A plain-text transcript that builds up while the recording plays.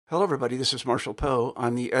Hello, everybody. This is Marshall Poe.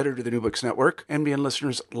 I'm the editor of the New Books Network. NBN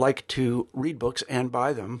listeners like to read books and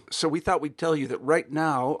buy them. So we thought we'd tell you that right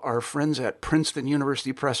now, our friends at Princeton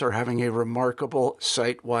University Press are having a remarkable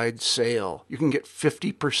site-wide sale. You can get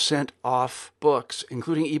 50% off books,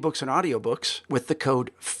 including ebooks and audiobooks, with the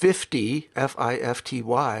code 50,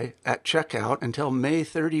 F-I-F-T-Y, at checkout until May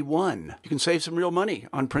 31. You can save some real money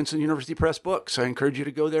on Princeton University Press books. I encourage you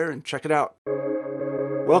to go there and check it out.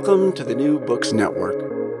 Welcome to the New Books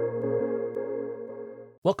Network.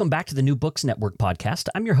 Welcome back to the New Books Network podcast.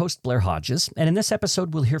 I'm your host, Blair Hodges, and in this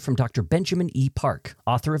episode, we'll hear from Dr. Benjamin E. Park,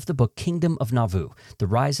 author of the book Kingdom of Nauvoo, The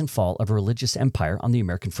Rise and Fall of a Religious Empire on the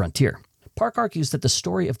American Frontier. Park argues that the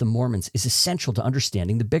story of the Mormons is essential to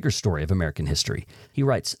understanding the bigger story of American history. He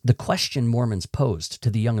writes, "The question Mormons posed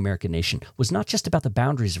to the young American nation was not just about the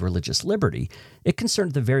boundaries of religious liberty, it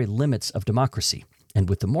concerned the very limits of democracy. And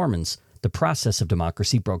with the Mormons, the process of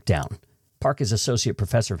democracy broke down." Park is Associate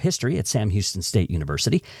Professor of History at Sam Houston State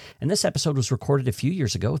University, and this episode was recorded a few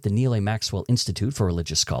years ago at the Neal A. Maxwell Institute for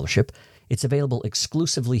Religious Scholarship. It's available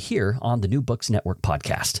exclusively here on the New Books Network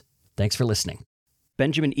podcast. Thanks for listening.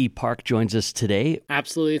 Benjamin E. Park joins us today.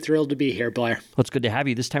 Absolutely thrilled to be here, Blair. Well, it's good to have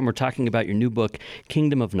you. This time we're talking about your new book,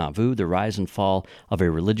 Kingdom of Nauvoo, The Rise and Fall of a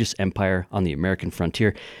Religious Empire on the American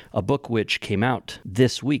Frontier, a book which came out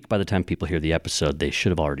this week. By the time people hear the episode, they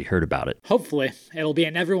should have already heard about it. Hopefully. It'll be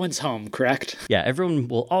in everyone's home, correct? Yeah, everyone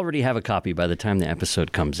will already have a copy by the time the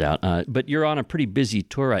episode comes out. But you're on a pretty busy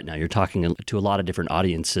tour right now. You're talking to a lot of different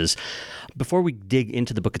audiences. Before we dig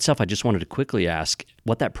into the book itself, I just wanted to quickly ask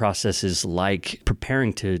what that process is like preparing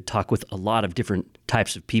to talk with a lot of different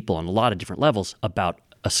types of people on a lot of different levels about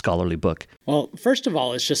a scholarly book. Well, first of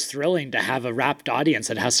all, it's just thrilling to have a rapt audience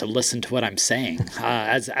that has to listen to what I'm saying.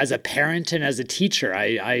 As a parent and as a teacher,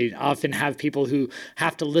 I often have people who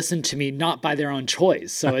have to listen to me not by their own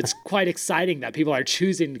choice. So it's quite exciting that people are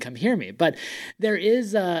choosing to come hear me. But there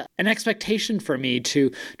is an expectation for me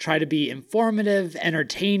to try to be informative,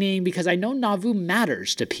 entertaining, because I know Nauvoo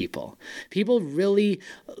matters to people. People really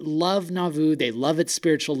love Nauvoo. They love its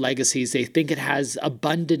spiritual legacies. They think it has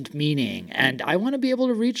abundant meaning. And I want to be able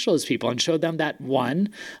to reach those people and show them that, one,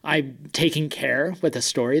 I'm taking care with a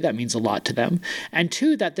story that means a lot to them, and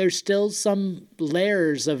two, that there's still some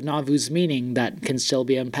layers of Nauvoo's meaning that can still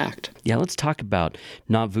be unpacked. Yeah, let's talk about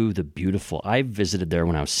Nauvoo the Beautiful. I visited there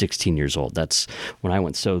when I was 16 years old. That's when I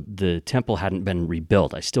went. So the temple hadn't been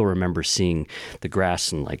rebuilt. I still remember seeing the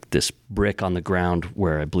grass and like this brick on the ground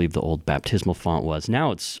where I believe the old baptismal font was.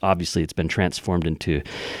 Now it's been transformed into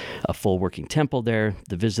a full working temple there,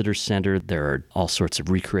 the visitor center. There are all sorts of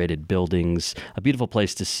recreated buildings, a beautiful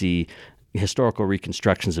place to see historical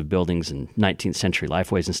reconstructions of buildings and 19th century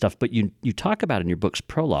lifeways and stuff. But you talk about in your book's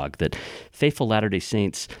prologue that faithful Latter-day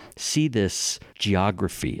Saints see this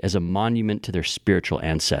geography as a monument to their spiritual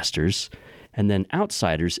ancestors. And then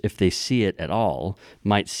outsiders, if they see it at all,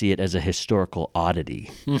 might see it as a historical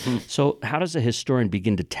oddity. Mm-hmm. So how does a historian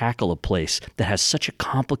begin to tackle a place that has such a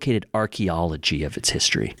complicated archaeology of its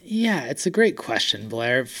history? Yeah, it's a great question,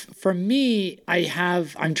 Blair. For me,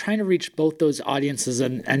 I'm trying to reach both those audiences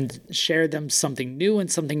and share them something new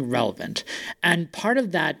and something relevant. And part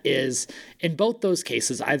of that is, in both those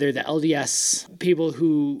cases, either the LDS people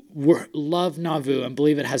who love Nauvoo and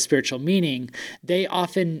believe it has spiritual meaning, they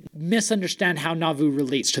often misunderstand how Nauvoo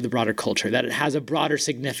relates to the broader culture, that it has a broader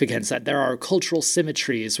significance, that there are cultural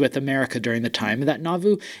symmetries with America during the time, and that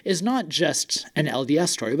Nauvoo is not just an LDS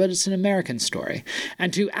story, but it's an American story.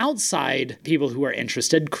 And to outside people who are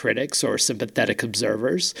interested, critics or sympathetic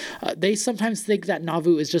observers, they sometimes think that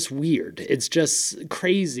Nauvoo is just weird. It's just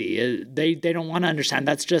crazy. They don't want to understand.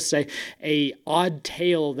 That's just a odd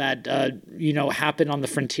tale that happened on the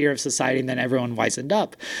frontier of society, and then everyone wisened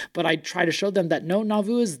up. But I try to show them that no,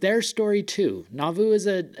 Nauvoo is their story too. Nauvoo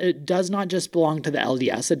it does not just belong to the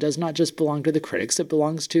LDS. It does not just belong to the critics. It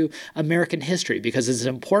belongs to American history because it's an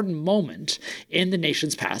important moment in the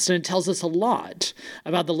nation's past, and it tells us a lot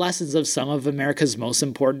about the lessons of some of America's most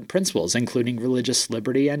important principles, including religious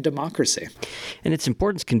liberty and democracy. And its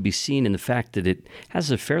importance can be seen in the fact that it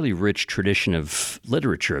has a fairly rich tradition of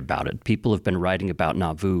literature about it. People have been writing about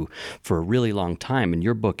Nauvoo for a really long time, and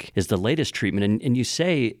your book is the latest treatment. And you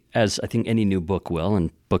say, as I think any new book will,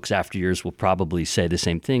 and books after yours will probably say the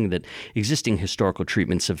same thing, that existing historical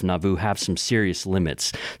treatments of Nauvoo have some serious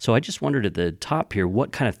limits. So I just wondered at the top here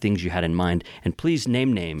what kind of things you had in mind, and please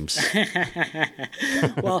name names.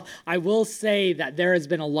 Well, I will say that there has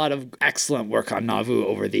been a lot of excellent work on Nauvoo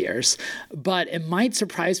over the years, but it might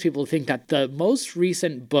surprise people to think that the most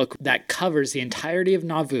recent book that covers the entirety of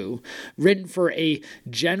Nauvoo, written for a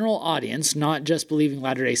general audience, not just believing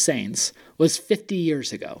Latter-day Saints, was 50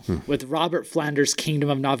 years ago with Robert Flanders' Kingdom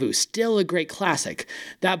of Nauvoo, still a great classic.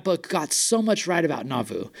 That book got so much right about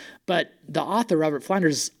Nauvoo. But the author, Robert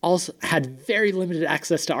Flanders, also had very limited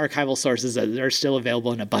access to archival sources that are still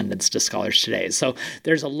available in abundance to scholars today. So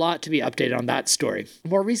there's a lot to be updated on that story.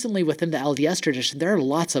 More recently, within the LDS tradition, there are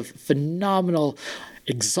lots of phenomenal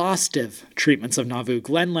exhaustive treatments of Nauvoo.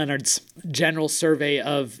 Glenn Leonard's General Survey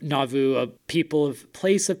of Nauvoo, a people of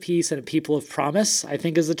place of peace and a people of promise, I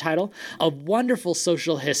think is the title. A wonderful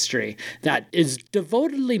social history that is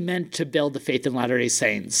devotedly meant to build the faith in Latter-day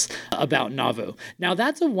Saints about Nauvoo. Now,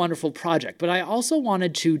 that's a wonderful project, but I also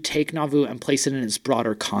wanted to take Nauvoo and place it in its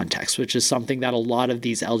broader context, which is something that a lot of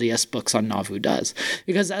these LDS books on Nauvoo does.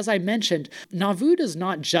 Because as I mentioned, Nauvoo does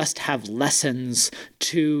not just have lessons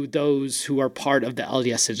to those who are part of the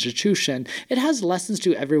LDS institution. It has lessons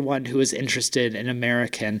to everyone who is interested in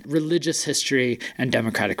American religious history and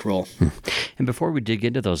democratic rule. And before we dig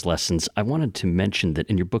into those lessons, I wanted to mention that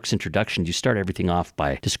in your book's introduction, you start everything off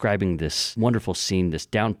by describing this wonderful scene, this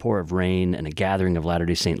downpour of rain and a gathering of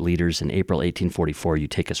Latter-day Saint leaders in April 1844. You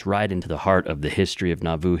take us right into the heart of the history of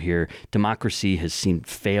Nauvoo here. Democracy has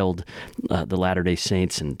failed the Latter-day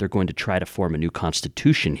Saints, and they're going to try to form a new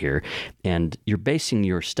constitution here. And you're basing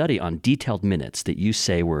your study on detailed minutes that you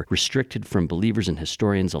say were restricted from believers and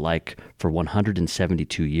historians alike for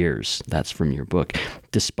 172 years. That's from your book,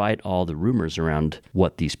 despite all the rumors around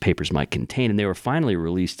what these papers might contain. And they were finally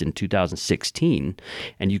released in 2016,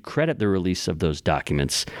 and you credit the release of those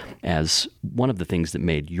documents as one of the things that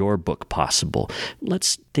made your book possible.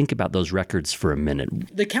 Let's think about those records for a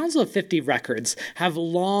minute. The Council of 50 records have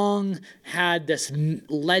long had this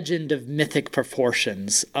legend of mythic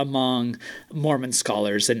proportions among Mormon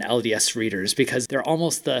scholars and LDS readers because they're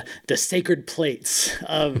almost the sacred plates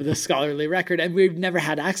of the scholarly record, and we've never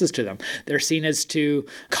had access to them. They're seen as too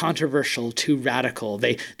controversial, too radical.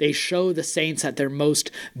 They show the saints at their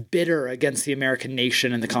most bitter against the American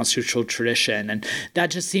nation and the constitutional tradition, and that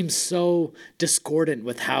just seems so discordant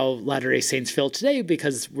with how Latter-day Saints feel today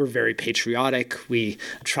because we're very patriotic. We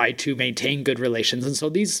try to maintain good relations, and so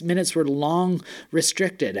these minutes were long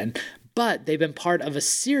restricted, but they've been part of a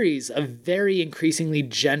series of very increasingly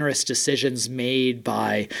generous decisions made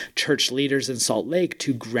by church leaders in Salt Lake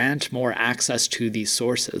to grant more access to these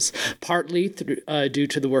sources, partly due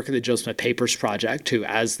to the work of the Joseph Smith Papers Project, who,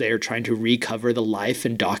 as they are trying to recover the life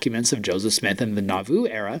and documents of Joseph Smith in the Nauvoo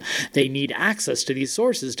era, they need access to these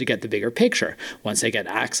sources to get the bigger picture. Once they get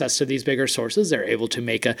access to these bigger sources, they're able to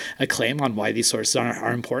make a claim on why these sources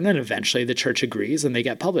are important, and eventually the church agrees and they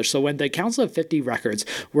get published. So when the Council of 50 records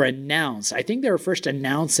were announced, I think they were first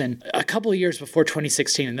announced in a couple of years before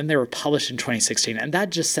 2016, and then they were published in 2016, and that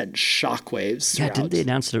just sent shockwaves throughout. Yeah, didn't they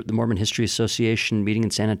announce the Mormon History Association meeting in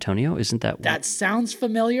San Antonio? Isn't that what? That sounds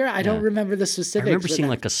familiar. I don't remember the specifics. I remember seeing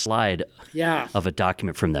like a slide of a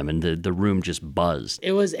document from them, and the room just buzzed.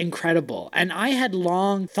 It was incredible. And I had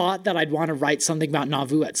long thought that I'd want to write something about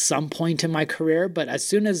Nauvoo at some point in my career, but as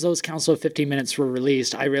soon as those Council of 50 minutes were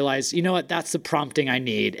released, I realized, you know what, that's the prompting I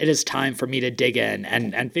need. It is time for me to dig in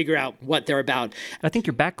and figure out what they're about. I think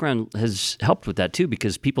your background has helped with that too,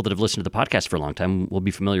 because people that have listened to the podcast for a long time will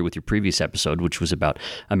be familiar with your previous episode, which was about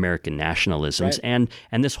American nationalisms and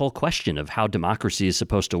this whole question of how democracy is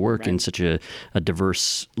supposed to work in such a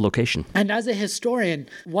diverse location. And as a historian,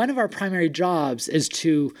 one of our primary jobs is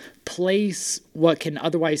to place what can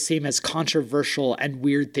otherwise seem as controversial and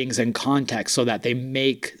weird things in context so that they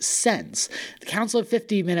make sense. The Council of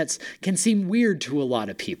 50 minutes can seem weird to a lot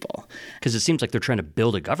of people. Because it seems like they're trying to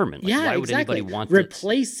build a government. Like, why would anybody want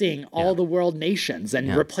replacing all the world nations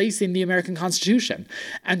and replacing the American Constitution.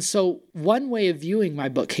 And so one way of viewing my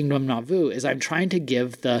book, Kingdom of Nauvoo, is I'm trying to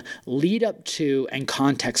give the lead up to and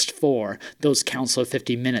context for those Council of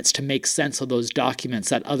 50 minutes to make sense of those documents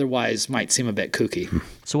that otherwise might seem a bit kooky.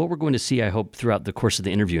 So what we're going to see, I hope, throughout the course of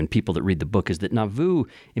the interview and people that read the book is that Nauvoo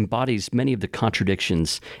embodies many of the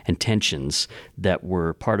contradictions and tensions that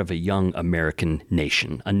were part of a young American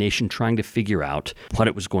nation, a nation trying to figure out what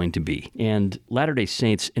it was going to be. And Latter-day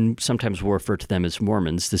Saints, and sometimes we'll refer to them as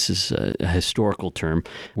Mormons, this is a historical term,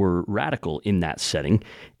 were radical in that setting,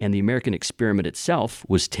 and the American experiment itself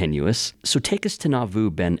was tenuous. So take us to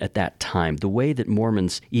Nauvoo, Ben, at that time, the way that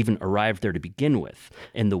Mormons even arrived there to begin with,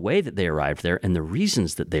 and the way that they arrived there, and the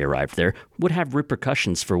reasons that they they arrived there would have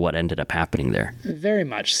repercussions for what ended up happening there. Very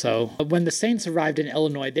much so. When the Saints arrived in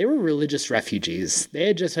Illinois, they were religious refugees. They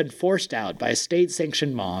had just been forced out by a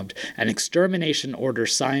state-sanctioned mob, an extermination order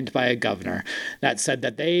signed by a governor that said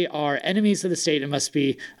that they are enemies of the state and must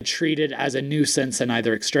be treated as a nuisance and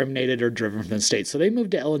either exterminated or driven from the state. So they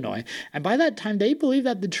moved to Illinois. And by that time, they believed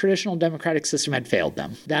that the traditional democratic system had failed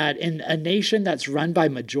them. That in a nation that's run by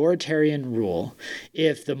majoritarian rule,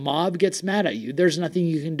 if the mob gets mad at you, there's nothing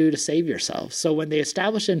you can do to save yourself. So when they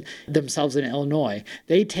establish themselves in Illinois,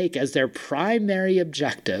 they take as their primary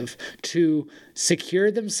objective to secure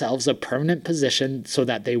themselves a permanent position so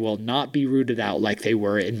that they will not be rooted out like they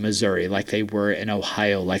were in Missouri, like they were in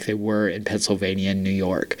Ohio, like they were in Pennsylvania and New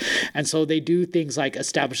York. And so they do things like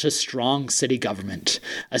establish a strong city government,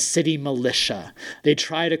 a city militia. They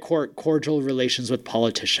try to court cordial relations with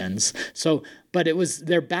politicians. But it was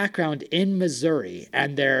their background in Missouri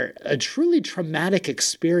and a truly traumatic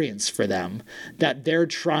experience for them that they're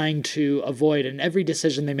trying to avoid. And every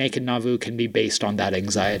decision they make in Nauvoo can be based on that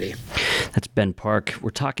anxiety. That's Ben Park.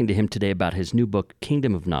 We're talking to him today about his new book,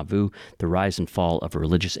 Kingdom of Nauvoo, The Rise and Fall of a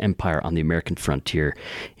Religious Empire on the American Frontier.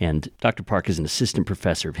 And Dr. Park is an assistant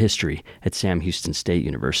professor of history at Sam Houston State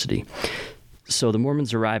University. So the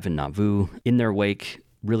Mormons arrive in Nauvoo. In their wake,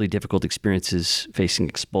 really difficult experiences, facing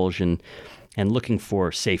expulsion and looking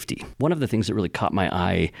for safety. One of the things that really caught my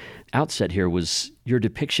eye outset here was your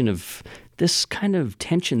depiction of this kind of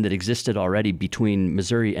tension that existed already between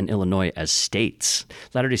Missouri and Illinois as states.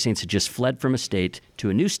 Latter-day Saints had just fled from a state to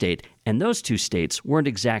a new state, and those two states weren't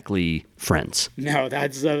exactly friends. No,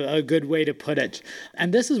 that's a good way to put it.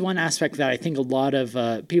 And this is one aspect that I think a lot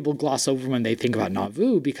of people gloss over when they think about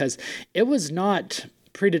Nauvoo, because it was not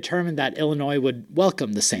predetermined that Illinois would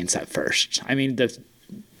welcome the Saints at first. I mean,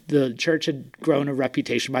 the church had grown a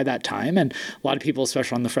reputation by that time, and a lot of people,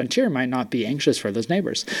 especially on the frontier, might not be anxious for those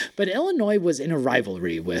neighbors. But Illinois was in a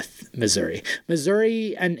rivalry with Missouri.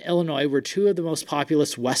 Missouri and Illinois were two of the most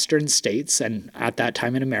populous western states, and at that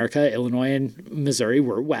time in America, Illinois and Missouri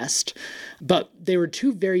were west. But they were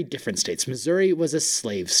two very different states. Missouri was a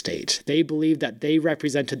slave state. They believed that they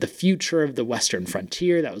represented the future of the western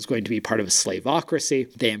frontier that was going to be part of a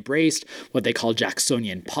slaveocracy. They embraced what they call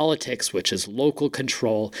Jacksonian politics, which is local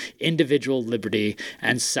control, individual liberty,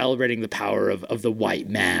 and celebrating the power of the white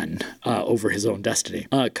man over his own destiny.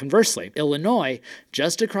 Conversely, Illinois,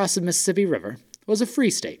 just across the Mississippi River, was a free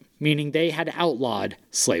state, meaning they had outlawed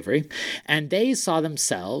slavery, and they saw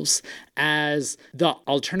themselves as the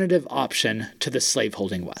alternative option to the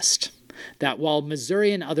slaveholding West. That while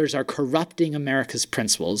Missouri and others are corrupting America's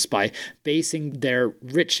principles by basing their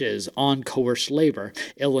riches on coerced labor,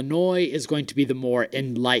 Illinois is going to be the more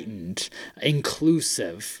enlightened,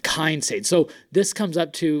 inclusive, kind state. So this comes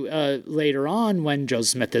up to later on when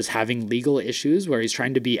Joseph Smith is having legal issues where he's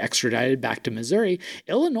trying to be extradited back to Missouri.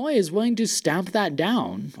 Illinois is willing to stamp that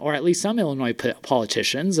down, or at least some Illinois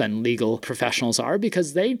politicians and legal professionals are,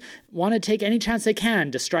 because they want to take any chance they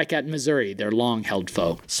can to strike at Missouri, their long-held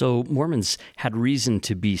foe. So Mormons had reason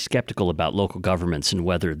to be skeptical about local governments and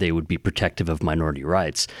whether they would be protective of minority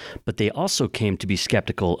rights, but they also came to be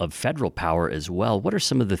skeptical of federal power as well. What are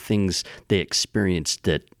some of the things they experienced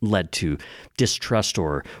that led to distrust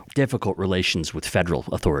or difficult relations with federal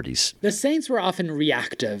authorities? The Saints were often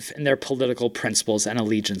reactive in their political principles and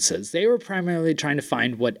allegiances. They were primarily trying to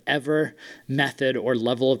find whatever method or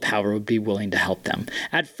level of power would be willing to help them.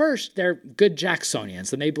 At first, they're good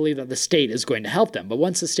Jacksonians, and they believe that the state is going to help them. But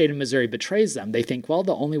once the state of Missouri betrays them, they think, well,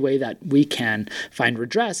 the only way that we can find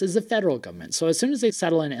redress is the federal government. So as soon as they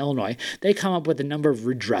settle in Illinois, they come up with a number of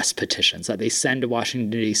redress petitions that they send to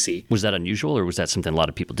Washington, D.C. Was that unusual, or was that something a lot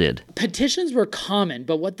of people did? Petitions were common,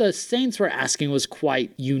 but what the Saints were asking was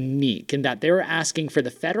quite unique in that they were asking for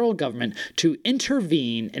the federal government to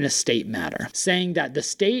intervene in a state matter, saying that the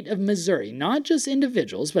state of Missouri, not just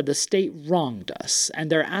individuals, but the state wronged us.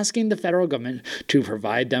 And they're asking the federal government to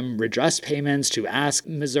provide them redress payments, to ask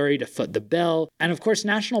Missouri to foot the bill. And of course,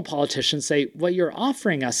 national politicians say, what you're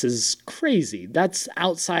offering us is crazy. That's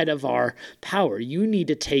outside of our power. You need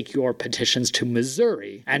to take your petitions to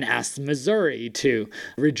Missouri and ask Missouri to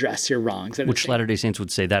redress your wrongs. And which Latter-day Saints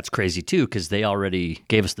would say that's crazy too, because they already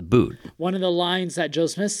gave us the boot. One of the lines that Joe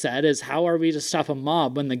Smith said is, how are we to stop a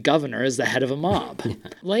mob when the governor is the head of a mob?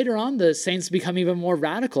 Later on, the Saints become even more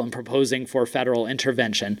radical in proposing for federal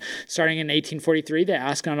intervention. Starting in 1843, they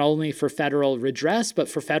asked not only for federal redress, but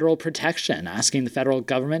for federal federal protection, asking the federal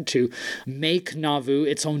government to make Nauvoo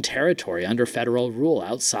its own territory under federal rule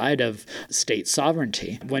outside of state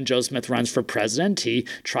sovereignty. When Joseph Smith runs for president, he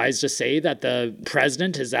tries to say that the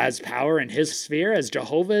president is as power in his sphere as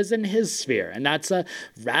Jehovah is in his sphere. And that's a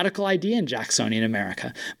radical idea in Jacksonian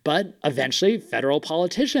America. But eventually, federal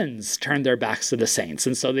politicians turned their backs to the Saints.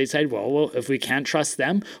 And so they said, well, if we can't trust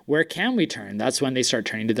them, where can we turn? That's when they start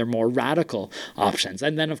turning to their more radical options.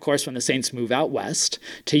 And then, of course, when the Saints move out west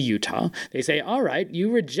to Utah, they say, all right,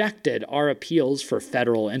 you rejected our appeals for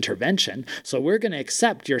federal intervention, so we're going to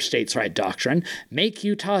accept your states' right doctrine, make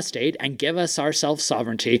Utah a state, and give us our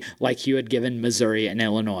self-sovereignty like you had given Missouri and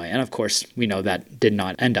Illinois. And of course, we know that did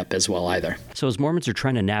not end up as well either. So as Mormons are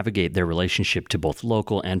trying to navigate their relationship to both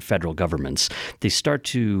local and federal governments, they start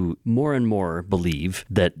to more and more believe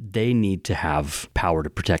that they need to have power to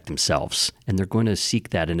protect themselves. And they're going to seek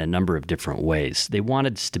that in a number of different ways. They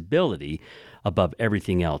wanted stability above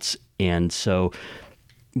everything else. And so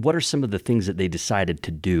what are some of the things that they decided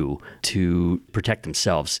to do to protect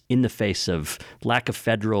themselves in the face of lack of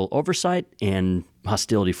federal oversight and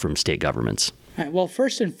hostility from state governments? Right, well,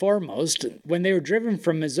 first and foremost, when they were driven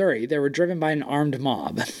from Missouri, they were driven by an armed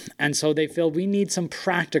mob. And so they feel we need some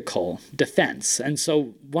practical defense. And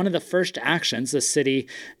so one of the first actions the city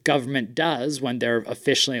government does when they're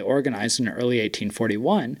officially organized in early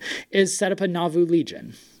 1841 is set up a Nauvoo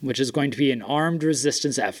Legion, which is going to be an armed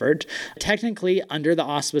resistance effort, technically under the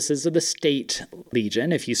auspices of the state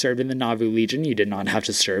legion. If you served in the Nauvoo Legion, you did not have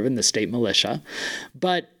to serve in the state militia.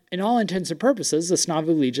 But in all intents and purposes, the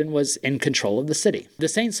Nauvoo Legion was in control of the city. The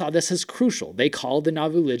Saints saw this as crucial. They called the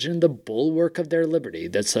Nauvoo Legion the bulwark of their liberty.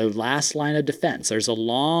 That's the last line of defense. There's a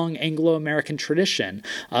long Anglo-American tradition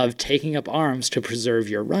of taking up arms to preserve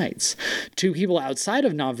your rights. To people outside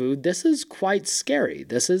of Nauvoo, this is quite scary.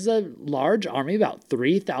 This is a large army, about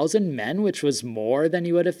 3,000 men, which was more than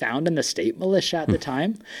you would have found in the state militia at the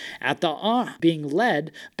time, being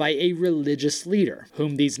led by a religious leader,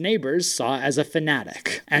 whom these neighbors saw as a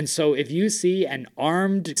fanatic. And so if you see an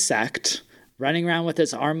armed sect running around with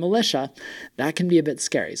this armed militia, that can be a bit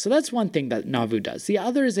scary. So that's one thing that Nauvoo does. The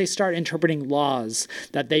other is they start interpreting laws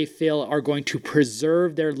that they feel are going to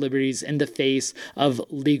preserve their liberties in the face of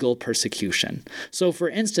legal persecution. So for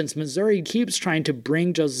instance, Missouri keeps trying to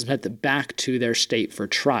bring Joseph Smith back to their state for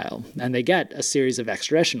trial, and they get a series of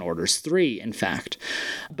extradition orders, 3 in fact.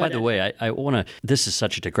 By the way, I want to, this is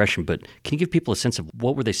such a digression, but can you give people a sense of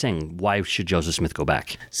what were they saying? Why should Joseph Smith go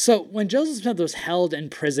back? So when Joseph Smith was held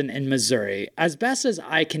in prison in Missouri, as best as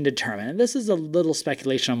I can determine, and this is a little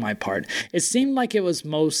speculation on my part, it seemed like it was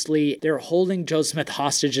mostly they were holding Joseph Smith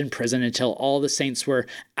hostage in prison until all the Saints were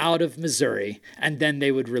out of Missouri, and then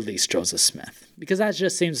they would release Joseph Smith. Because that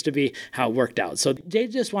just seems to be how it worked out. So they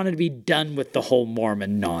just wanted to be done with the whole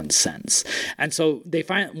Mormon nonsense. And so they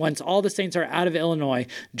find once all the Saints are out of Illinois,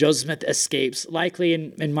 Joseph Smith escapes, likely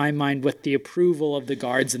in my mind with the approval of the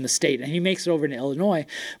guards in the state, and he makes it over to Illinois.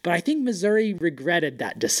 But I think Missouri regretted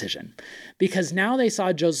that decision because now they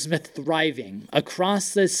saw Joseph Smith thriving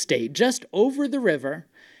across the state, just over the river,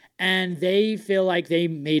 and they feel like they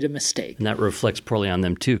made a mistake. And that reflects poorly on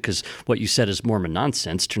them, too, because what you said is Mormon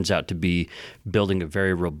nonsense turns out to be building a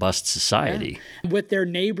very robust society. Yeah. With their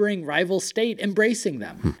neighboring rival state embracing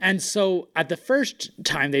them. And so at the first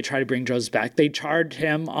time they tried to bring Joseph back, they charged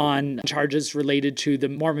him on charges related to the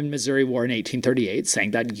Mormon-Missouri War in 1838,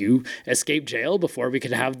 saying that you escaped jail before we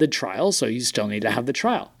could have the trial, so you still need to have the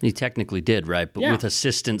trial. He technically did, right? But with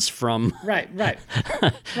assistance from... Right.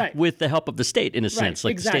 With the help of the state, in a sense,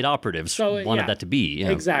 like exactly. The state operatives wanted that to be. Yeah.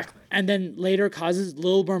 Exactly. And then later causes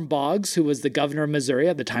Lilburn Boggs, who was the governor of Missouri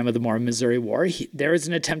at the time of the Mormon-Missouri War, there was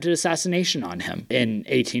an attempted assassination on him in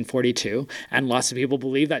 1842, and lots of people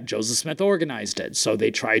believe that Joseph Smith organized it. So they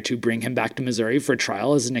tried to bring him back to Missouri for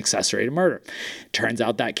trial as an accessory to murder. Turns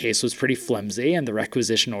out that case was pretty flimsy, and the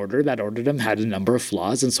requisition order that ordered him had a number of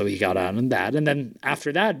flaws, and so he got out on that. And then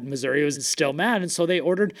after that, Missouri was still mad, and so they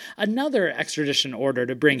ordered another extradition order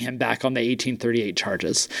to bring him back on the 1838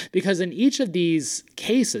 charges. Because in each of these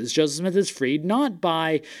cases, Joseph Smith is freed not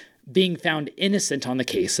by being found innocent on the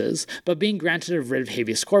cases, but being granted a writ of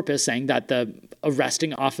habeas corpus saying that the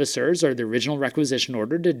arresting officers or the original requisition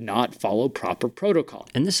order did not follow proper protocol.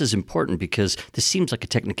 And this is important because this seems like a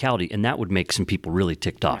technicality, and that would make some people really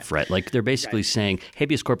ticked off, right? Like they're basically saying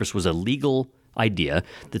habeas corpus was a legal idea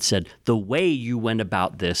that said the way you went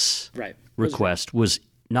about this request was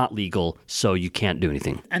not legal, so you can't do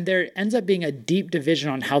anything. And there ends up being a deep division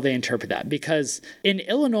on how they interpret that, because in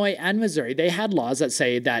Illinois and Missouri, they had laws that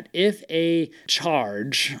say that if a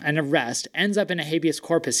charge, an arrest, ends up in a habeas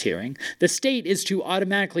corpus hearing, the state is to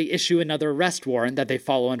automatically issue another arrest warrant that they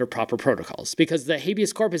follow under proper protocols, because the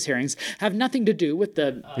habeas corpus hearings have nothing to do with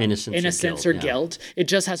the innocence or guilt. It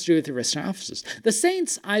just has to do with the arresting officers. The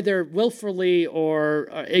Saints either willfully or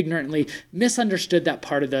ignorantly misunderstood that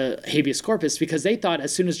part of the habeas corpus, because they thought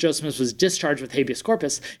as soon as Joseph Smith was discharged with habeas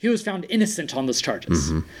corpus, he was found innocent on those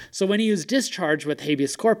charges. So when he was discharged with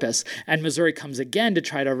habeas corpus and Missouri comes again to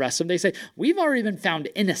try to arrest him, they say, we've already been found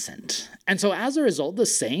innocent. And so as a result, the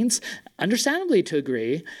Saints, understandably to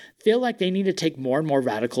agree, feel like they need to take more and more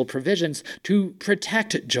radical provisions to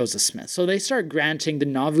protect Joseph Smith. So they start granting the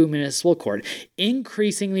Nauvoo Municipal Court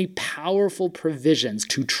increasingly powerful provisions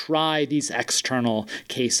to try these external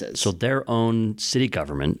cases. So their own city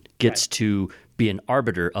government gets to be an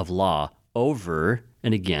arbiter of law over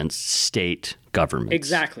and against state governments.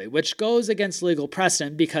 Exactly, which goes against legal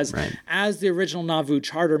precedent, because as the original Nauvoo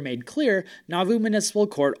charter made clear, Nauvoo Municipal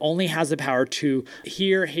Court only has the power to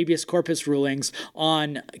hear habeas corpus rulings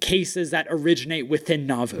on cases that originate within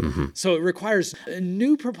Nauvoo. So it requires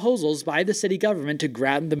new proposals by the city government to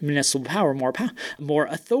grant the municipal power more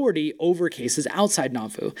authority over cases outside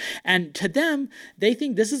Nauvoo. And to them, they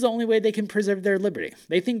think this is the only way they can preserve their liberty.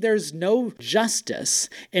 They think there's no justice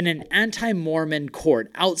in an anti-Mormon court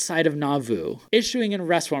outside of Nauvoo issuing an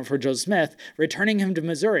arrest warrant for Joseph Smith, returning him to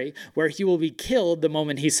Missouri, where he will be killed the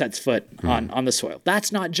moment he sets foot on the soil.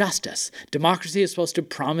 That's not justice. Democracy is supposed to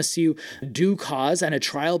promise you due cause and a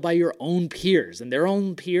trial by your own peers, and their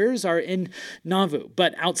own peers are in Nauvoo.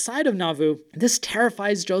 But outside of Nauvoo, this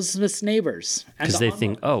terrifies Joseph Smith's neighbors. Because they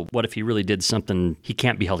think, oh, what if he really did something? He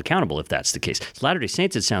can't be held accountable if that's the case. So Latter-day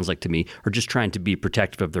Saints, it sounds like to me, are just trying to be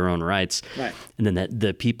protective of their own rights. Right. And then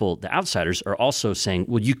the people, the outsiders, are also saying,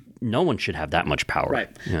 well, no one should have that much power. Right.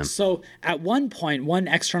 Yeah. So at one point, one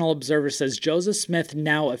external observer says Joseph Smith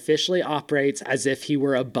now officially operates as if he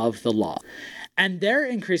were above the law. And they're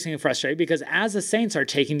increasingly frustrated because as the Saints are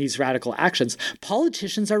taking these radical actions,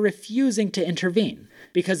 politicians are refusing to intervene,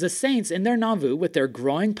 because the Saints in their Nauvoo, with their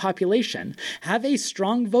growing population, have a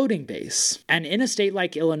strong voting base. And in a state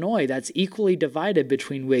like Illinois that's equally divided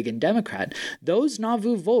between Whig and Democrat, those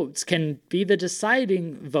Nauvoo votes can be the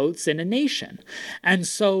deciding votes in a nation. And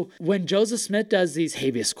so when Joseph Smith does these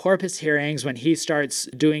habeas corpus hearings, when he starts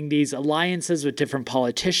doing these alliances with different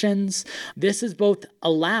politicians, this is both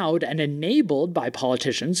allowed and enabled by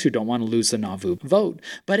politicians who don't want to lose the Nauvoo vote,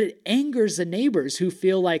 but it angers the neighbors who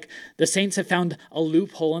feel like the Saints have found a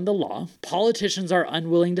loophole in the law. Politicians are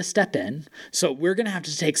unwilling to step in, so we're going to have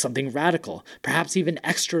to take something radical, perhaps even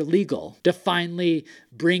extra legal, to finally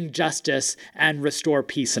bring justice and restore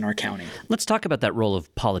peace in our county. Let's talk about that role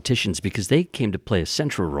of politicians, because they came to play a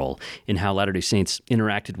central role in how Latter-day Saints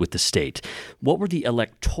interacted with the state. What were the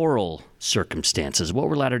electoral circumstances? What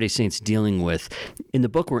were Latter-day Saints dealing with? In the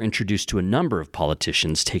book, we're introduced to a number of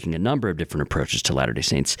politicians taking a number of different approaches to Latter-day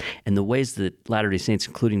Saints, and the ways that Latter-day Saints,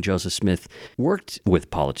 including Joseph Smith, worked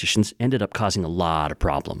with politicians ended up causing a lot of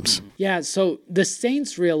problems. Yeah, so the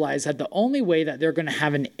Saints realize that the only way that they're going to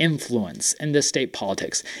have an influence in this state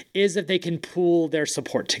politics is if they can pool their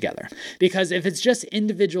support together. Because if it's just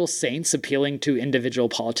individual Saints appealing to individual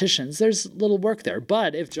politicians, there's little work there.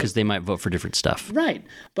 But if because they might vote for different stuff. Right.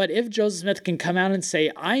 But if Joseph Smith can come out and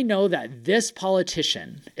say, I know that this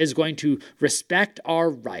politician is going to respect our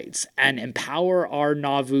rights and empower our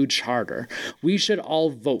Nauvoo charter, we should all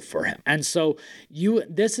vote for him. And so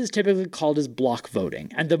this is typically called as block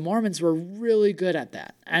voting. And the Mormons were really good at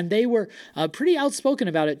that. And they were pretty outspoken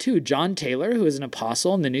about it too. John Taylor, who is an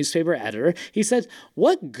apostle and the newspaper editor, he said,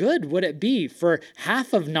 what good would it be for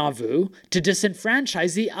half of Nauvoo to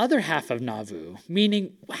disenfranchise the other half of Nauvoo?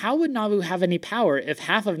 Meaning, how would Nauvoo have any power if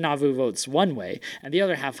half of Nauvoo votes one way and the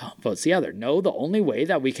other half votes the other? No, the only way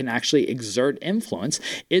that we can actually exert influence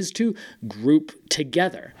is to group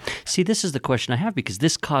together. See, this is the question I have, because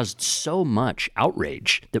this caused so much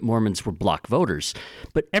outrage that Mormons were block voters.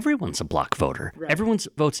 But everyone's a block voter. Right. Everyone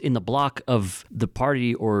votes in the block of the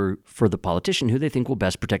party or for the politician who they think will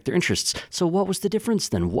best protect their interests. So what was the difference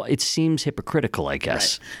then? It seems hypocritical, I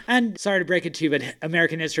guess. Right. And sorry to break it to you, but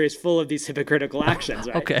American history is full of these hypocritical actions,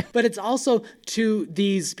 right? Okay. But it's also to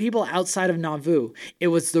these people outside of Nauvoo, it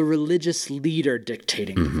was the religious leader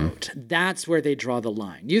dictating the vote. That's where they draw the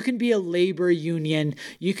line. You can be a labor union,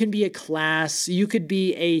 you can be a class, you could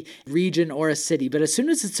be a region or a city city, but as soon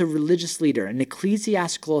as it's a religious leader, an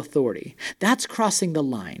ecclesiastical authority, that's crossing the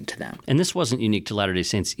line to them. And this wasn't unique to Latter-day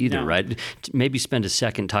Saints either, right? Maybe spend a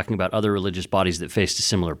second talking about other religious bodies that faced a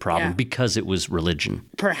similar problem because it was religion.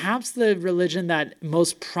 Perhaps the religion that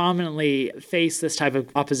most prominently faced this type of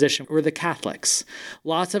opposition were the Catholics.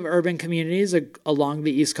 Lots of urban communities along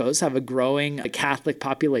the East Coast have a growing Catholic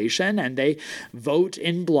population, and they vote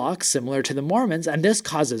in blocks similar to the Mormons. And this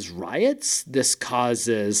causes riots. This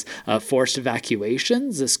causes forced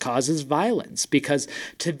evacuations. This causes violence because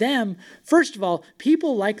to them, first of all,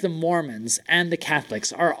 people like the Mormons and the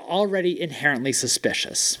Catholics are already inherently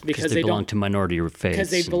suspicious because they belong to minority faiths. Because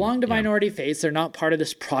they belong to minority faiths. They're not part of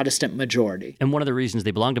this Protestant majority. And one of the reasons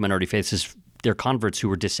they belong to minority faiths is they're converts who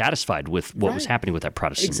were dissatisfied with what was happening with that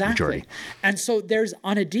Protestant majority. And so there's,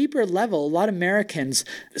 on a deeper level, a lot of Americans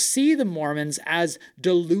see the Mormons as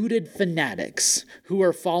deluded fanatics who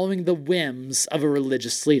are following the whims of a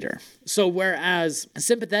religious leader. So whereas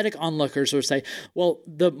sympathetic onlookers will say, well,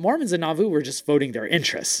 the Mormons in Nauvoo were just voting their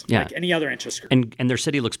interests, like any other interest group. And their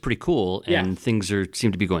city looks pretty cool, and things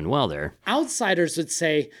seem to be going well there. Outsiders would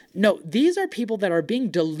say, no, these are people that are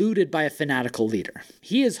being deluded by a fanatical leader.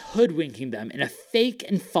 He is hoodwinking them in a fake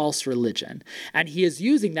and false religion, and he is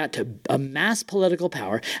using that to amass political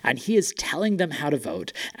power, and he is telling them how to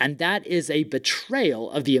vote, and that is a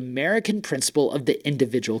betrayal of the American principle of the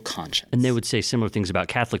individual conscience. And they would say similar things about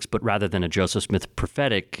Catholics, but rather than a Joseph Smith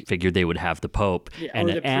prophetic figure, they would have the Pope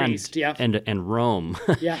and Rome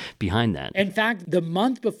behind that. In fact, the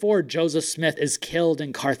month before Joseph Smith is killed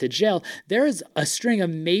in Carthage jail, there is a string of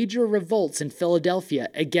major revolts in Philadelphia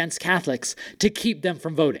against Catholics to keep them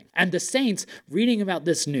from voting. And the saints, reading about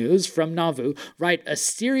this news from Nauvoo, write a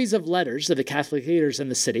series of letters to the Catholic leaders in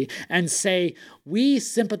the city and say, we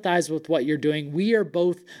sympathize with what you're doing. We are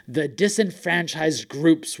both the disenfranchised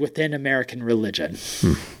groups within American religion.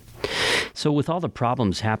 So with all the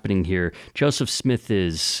problems happening here, Joseph Smith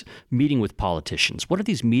is meeting with politicians. What are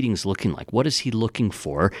these meetings looking like? What is he looking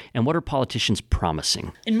for? And what are politicians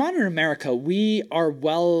promising? In modern America, we are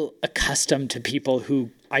well accustomed to people who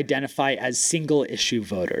identify as single-issue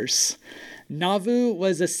voters. Nauvoo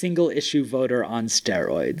was a single-issue voter on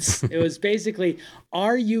steroids. It was basically,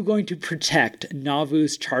 are you going to protect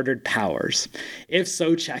Nauvoo's chartered powers? If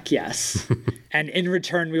so, check yes. And in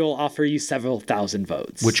return, we will offer you several thousand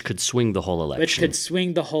votes. Which could swing the whole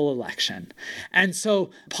election. And so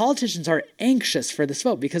politicians are anxious for this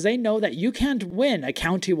vote because they know that you can't win a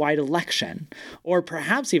county-wide election or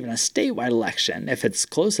perhaps even a statewide election, if it's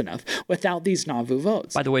close enough, without these Nauvoo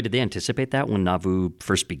votes. By the way, did they anticipate that when Nauvoo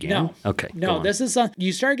first began? No. Okay. No, this is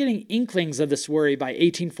you start getting inklings of this worry by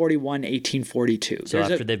 1841, 1842. So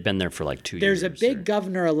after they've been there for like 2 years. There's a big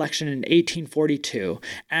governor election in 1842,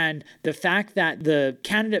 and the fact that the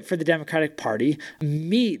candidate for the Democratic Party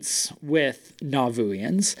meets with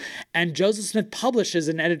Nauvooians, and Joseph Smith publishes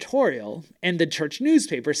an editorial in the church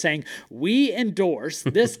newspaper saying, we endorse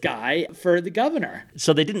this guy for the governor.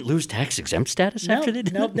 So they didn't lose tax-exempt status after they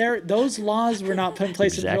did that? No, those laws were not put in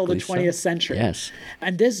place until the 20th century. Yes.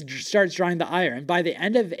 And this starts drawing the ire. And by the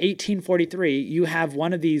end of 1843, you have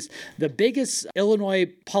one of these, the biggest Illinois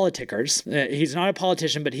politicers. He's not a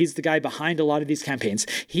politician, but he's the guy behind a lot of these campaigns.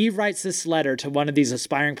 He writes this letter to one of these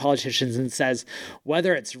aspiring politicians and says,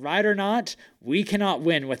 whether it's right or not, we cannot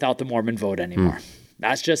win without the Mormon vote anymore.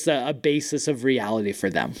 That's just a basis of reality for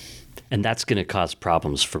them. And that's going to cause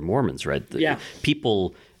problems for Mormons, right?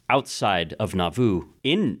 People outside of Nauvoo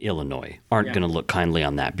in Illinois aren't going to look kindly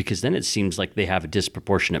on that because then it seems like they have a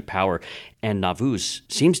disproportionate power. And Nauvoo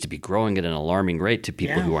seems to be growing at an alarming rate to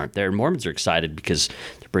people who aren't there. And Mormons are excited because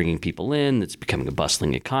they're bringing people in. It's becoming a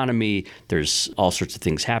bustling economy. There's all sorts of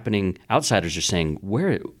things happening. Outsiders are saying,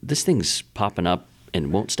 this thing's popping up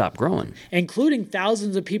and won't stop growing. Including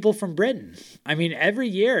thousands of people from Britain. I mean, every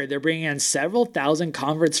year they're bringing in several thousand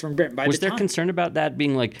converts from Britain. Was there concern about that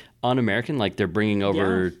being like un-American, like they're bringing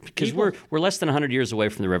over, because we're less than 100 years away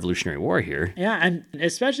from the Revolutionary War here. Yeah, and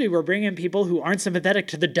especially we're bringing in people who aren't sympathetic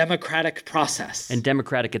to the democratic process. And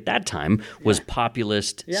democratic at that time was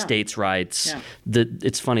populist, states' rights.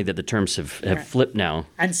 It's funny that the terms have flipped now.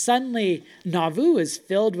 And suddenly Nauvoo is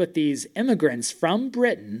filled with these immigrants from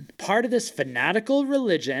Britain, part of this fanatical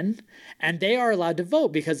religion, and they are allowed to vote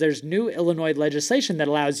because there's new Illinois legislation that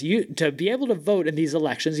allows you to be able to vote in these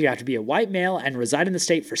elections. You have to be a white male and reside in the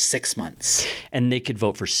state for 6 months. And they could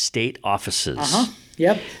vote for state offices.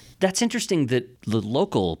 Yep. That's interesting that the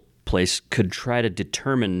local place could try to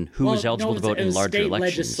determine who was eligible to vote in larger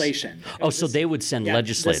elections. Legislation. So they would send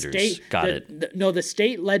legislators. Got it. The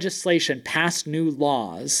state legislation passed new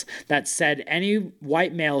laws that said any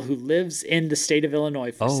white male who lives in the state of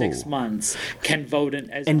Illinois for 6 months can vote in.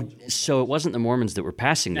 And so it wasn't the Mormons that were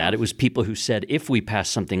passing that. It was people who said, if we pass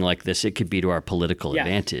something like this, it could be to our political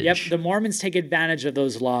advantage. Yep. The Mormons take advantage of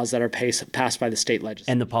those laws that are passed by the state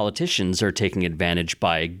legislature. And the politicians are taking advantage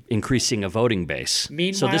by increasing a voting base.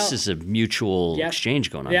 Meanwhile, so this is a mutual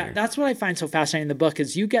exchange going on here. Yeah, that's what I find so fascinating in the book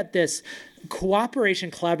is you get this collaboration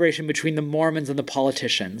between the Mormons and the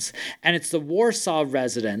politicians. And it's the Warsaw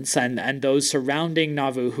residents and those surrounding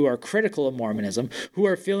Nauvoo who are critical of Mormonism, who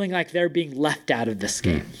are feeling like they're being left out of this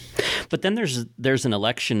game. But then there's an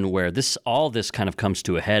election where all this kind of comes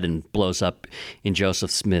to a head and blows up in Joseph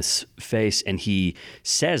Smith's face, and he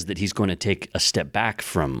says that he's going to take a step back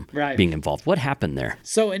from being involved. What happened there?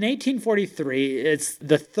 So in 1843, it's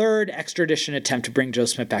the third extradition attempt to bring Joe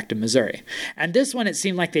Smith back to Missouri. And this one, it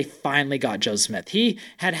seemed like they finally got Joe Smith. He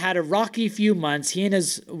had had a rocky few months. He and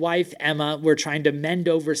his wife, Emma, were trying to mend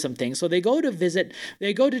over some things. So they go to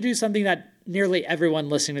do something that nearly everyone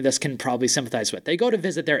listening to this can probably sympathize with. They go to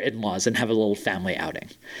visit their in-laws and have a little family outing.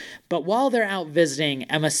 But while they're out visiting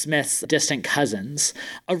Emma Smith's distant cousins,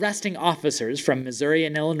 arresting officers from Missouri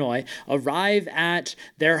and Illinois arrive at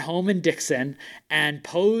their home in Dixon and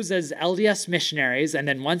pose as LDS missionaries. And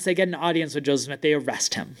then once they get an audience with Joseph Smith, they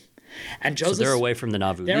arrest him. And Joseph, so they're away from the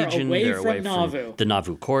Nauvoo Legion. They're away from Nauvoo. The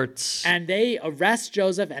Nauvoo courts. And they arrest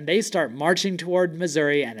Joseph and they start marching toward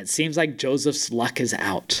Missouri, and it seems like Joseph's luck is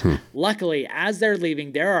out. Luckily, as they're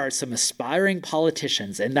leaving, there are some aspiring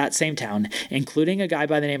politicians in that same town, including a guy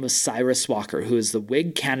by the name of Cyrus Walker, who is the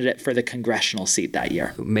Whig candidate for the congressional seat that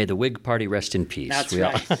year. May the Whig Party rest in peace. That's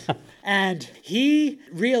right. And he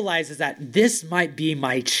realizes that this might be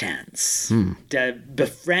my chance to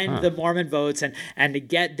befriend the Mormon votes and to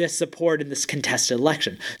get this support in this contested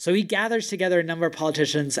election. So he gathers together a number of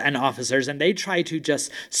politicians and officers, and they try to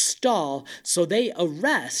just stall. So they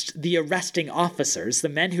arrest the arresting officers, the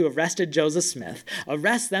men who arrested Joseph Smith,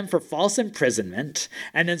 arrest them for false imprisonment.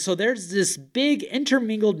 And then so there's this big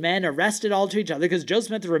intermingled men arrested all to each other because Joseph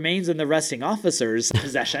Smith remains in the arresting officers'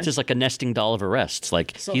 possession. Just like a nesting doll of arrests.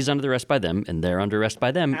 Like he's under arrest by them, and they're under arrest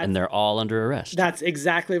by them, and they're all under arrest. That's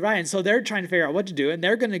exactly right. And so they're trying to figure out what to do, and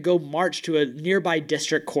they're going to go march to a nearby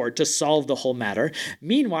district court to solve the whole matter.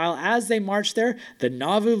 Meanwhile, as they march there, the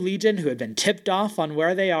Nauvoo Legion, who had been tipped off on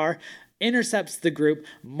where they are, intercepts the group,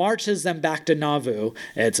 marches them back to Nauvoo.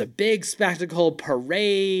 It's a big spectacle,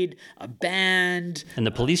 parade, a band. And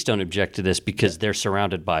the police don't object to this because they're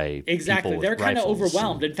surrounded by exactly. people They're with kind of rifles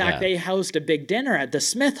overwhelmed. In fact, they host a big dinner at the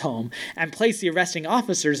Smith home and place the arresting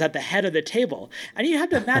officers at the head of the table. And you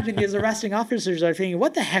have to imagine these arresting officers are thinking,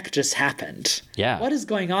 what the heck just happened? Yeah. What is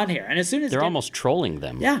going on here? And as soon as they're almost trolling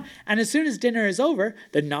them. Yeah. And as soon as dinner is over,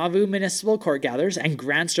 the Nauvoo Municipal Court gathers and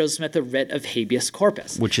grants Joseph Smith a writ of habeas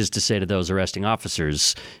corpus. Which is to say to those arresting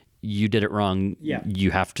officers, you did it wrong.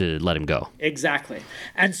 You have to let him go. Exactly.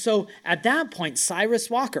 And so at that point, Cyrus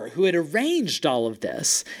Walker, who had arranged all of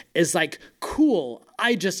this, is like, cool,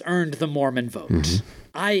 I just earned the Mormon vote.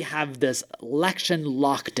 I have this election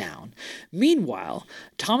lockdown. Meanwhile,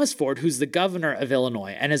 Thomas Ford, who's the governor of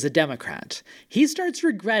Illinois and is a Democrat, he starts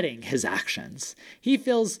regretting his actions. He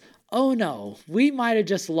feels, oh no, we might have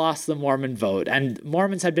just lost the Mormon vote. And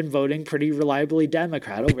Mormons had been voting pretty reliably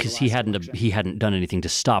Democrat over because the last election. he hadn't done anything to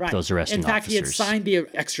stop those arresting officers. In fact, he had signed the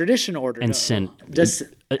extradition order. And sent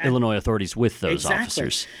Illinois authorities with those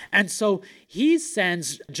officers. And so he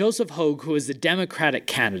sends Joseph Hogue, who is the Democratic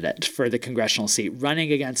candidate for the congressional seat,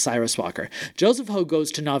 running against Cyrus Walker. Joseph Hogue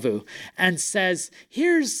goes to Nauvoo and says,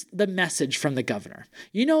 here's the message from the governor.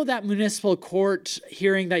 You know that municipal court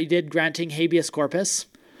hearing that you did granting habeas corpus?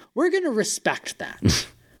 We're going to respect that.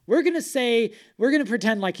 We're going to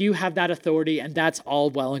pretend like you have that authority and that's all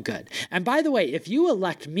well and good. And by the way, if you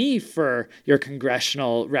elect me for your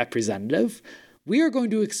congressional representative, we are going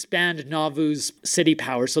to expand Nauvoo's city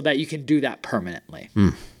power so that you can do that permanently.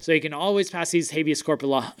 So you can always pass these habeas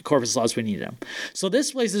corpus laws when you need them. So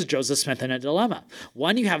this places Joseph Smith in a dilemma.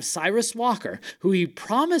 One, you have Cyrus Walker, who he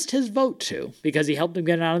promised his vote to because he helped him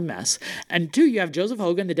get out of the mess. And two, you have Joseph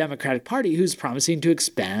Hogan, the Democratic Party, who's promising to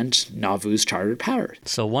expand Nauvoo's chartered power.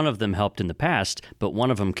 So one of them helped in the past, but one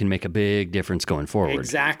of them can make a big difference going forward.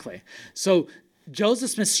 Exactly. So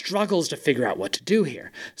Joseph Smith struggles to figure out what to do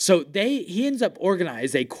here. So he ends up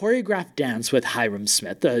organizing a choreographed dance with Hyrum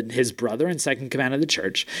Smith, his brother and second command of the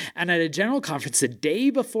church. And at a general conference the day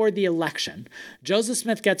before the election, Joseph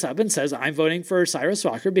Smith gets up and says, I'm voting for Cyrus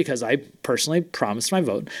Walker because I personally promised my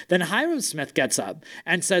vote. Then Hyrum Smith gets up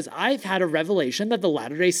and says, I've had a revelation that the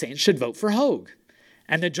Latter-day Saints should vote for Hogue.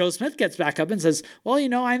 And then Joe Smith gets back up and says, well,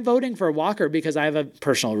 I'm voting for Walker because I have a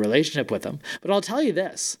personal relationship with him. But I'll tell you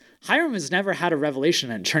this, Hyrum has never had a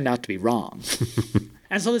revelation and it turned out to be wrong.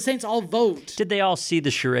 And so the Saints all vote. Did they all see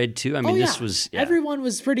the charade too? I mean, this was... Yeah. Everyone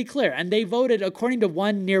was pretty clear. And they voted, according to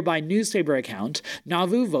one nearby newspaper account,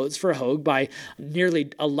 Nauvoo votes for Hogue by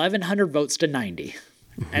nearly 1,100 votes to 90.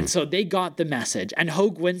 And so they got the message. And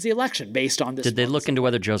Hogue wins the election based on this. Did they look into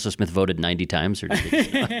whether Joseph Smith voted 90 times? Or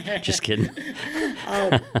did they, just kidding.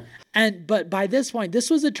 But by this point, this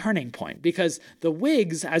was a turning point because the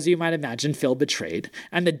Whigs, as you might imagine, feel betrayed.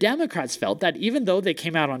 And the Democrats felt that even though they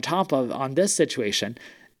came out on top on this situation,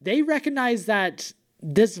 they recognized that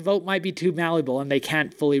this vote might be too malleable and they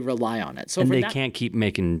can't fully rely on it. So and can't keep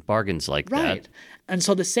making bargains like that. Right. And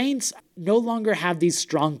so the Saints no longer have these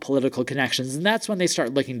strong political connections. And that's when they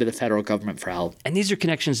start looking to the federal government for help. And these are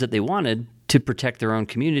connections that they wanted to protect their own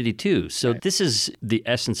community too. So This is the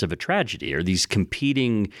essence of a tragedy, or these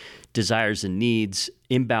competing desires and needs,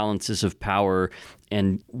 imbalances of power.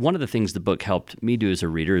 And one of the things the book helped me do as a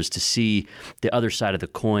reader is to see the other side of the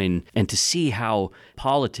coin and to see how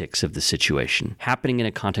politics of the situation, happening in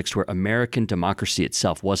a context where American democracy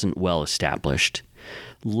itself wasn't well established,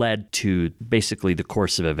 led to basically the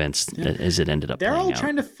course of events as it ended up They're playing all out.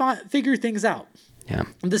 trying to figure things out. Yeah.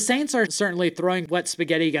 The Saints are certainly throwing wet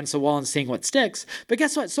spaghetti against the wall and seeing what sticks. But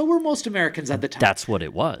guess what? So were most Americans at the time. That's what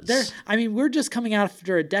it was. We're just coming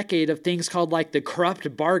after a decade of things called like the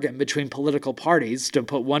corrupt bargain between political parties to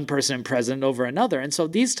put one person in president over another. And so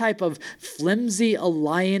these type of flimsy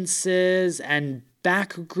alliances and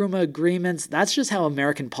backroom agreements, that's just how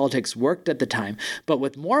American politics worked at the time. But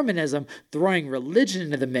with Mormonism, throwing religion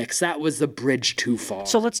into the mix, that was the bridge too far.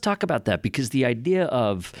 So let's talk about that, because the idea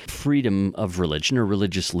of freedom of religion or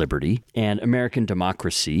religious liberty and American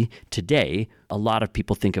democracy today, a lot of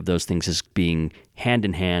people think of those things as being hand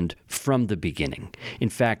in hand from the beginning. In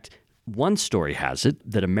fact, one story has it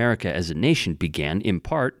that America as a nation began in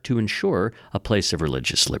part to ensure a place of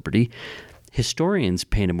religious liberty. Historians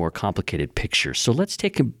paint a more complicated picture. So let's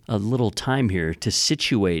take a little time here to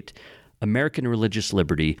situate American religious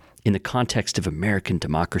liberty in the context of American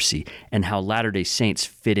democracy and how Latter-day Saints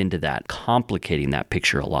fit into that, complicating that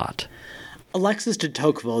picture a lot. Alexis de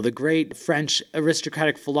Tocqueville, the great French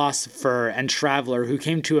aristocratic philosopher and traveler who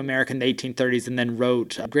came to America in the 1830s and then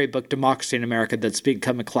wrote a great book, Democracy in America, that's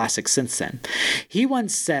become a classic since then. He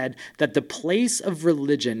once said that the place of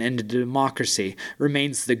religion in a democracy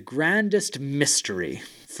remains the grandest mystery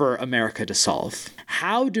for America to solve.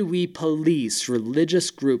 How do we police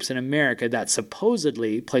religious groups in America that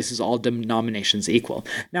supposedly places all denominations equal?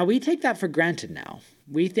 Now, we take that for granted now.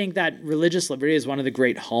 We think that religious liberty is one of the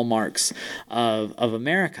great hallmarks of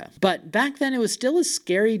America. But back then, it was still a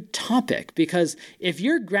scary topic, because if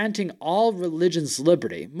you're granting all religions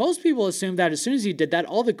liberty, most people assume that as soon as you did that,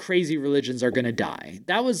 all the crazy religions are going to die.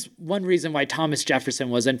 That was one reason why Thomas Jefferson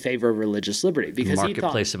was in favor of religious liberty, because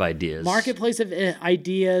Marketplace of ideas. Marketplace of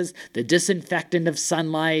ideas, the disinfectant of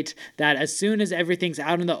sunlight, that as soon as everything's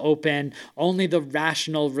out in the open, only the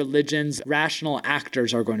rational religions, rational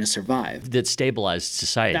actors are going to survive. That stabilized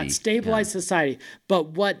society. That stabilized society.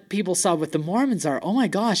 But what people saw with the Mormons are, oh my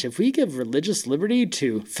gosh, if we give religious liberty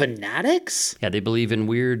to fanatics. Yeah, they believe in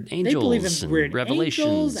weird angels. They believe in weird revelations.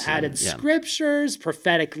 Angels, added scriptures,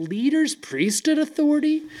 prophetic leaders, priesthood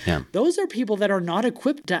authority. Yeah. Those are people that are not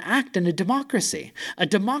equipped to act in a democracy. A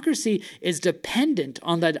democracy is dependent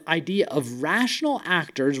on the idea of rational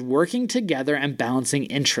actors working together and balancing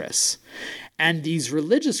interests. And these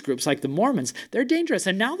religious groups like the Mormons, they're dangerous.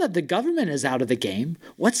 And now that the government is out of the game,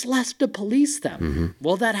 what's left to police them? Mm-hmm.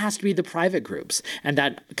 Well, that has to be the private groups. And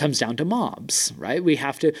that comes down to mobs, right? We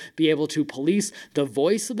have to be able to police the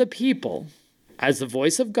voice of the people as the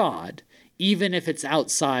voice of God, even if it's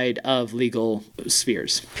outside of legal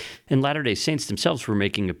spheres. And Latter-day Saints themselves were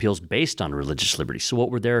making appeals based on religious liberty. So what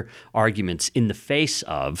were their arguments in the face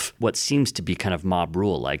of what seems to be kind of mob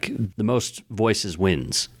rule, like the most voices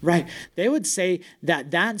wins? Right. They would say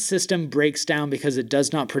that that system breaks down because it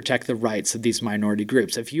does not protect the rights of these minority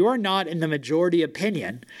groups. If you are not in the majority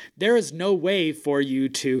opinion, there is no way for you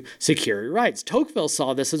to secure your rights. Tocqueville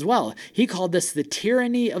saw this as well. He called this the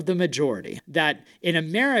tyranny of the majority. That in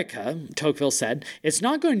America, Tocqueville Tocqueville said, it's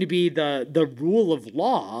not going to be the rule of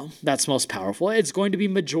law that's most powerful. It's going to be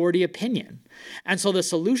majority opinion. And so the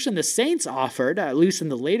solution the Saints offered, at least in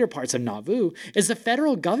the later parts of Nauvoo, is the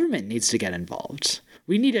federal government needs to get involved.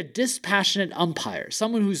 We need a dispassionate umpire,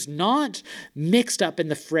 someone who's not mixed up in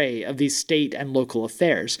the fray of these state and local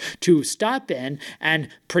affairs, to step in and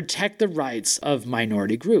protect the rights of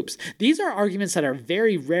minority groups. These are arguments that are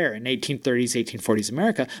very rare in 1830s, 1840s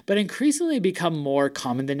America, but increasingly become more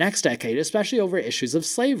common the next decade, especially over issues of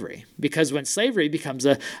slavery. Because when slavery becomes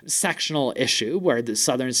a sectional issue where the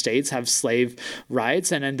southern states have slave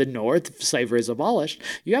rights and in the north slavery is abolished,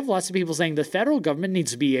 you have lots of people saying the federal government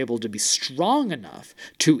needs to be able to be strong enough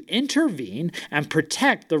to intervene and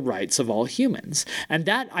protect the rights of all humans. And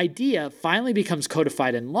that idea finally becomes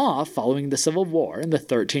codified in law following the Civil War in the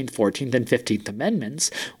 13th, 14th, and 15th Amendments,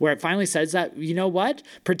 where it finally says that, you know what?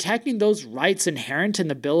 Protecting those rights inherent in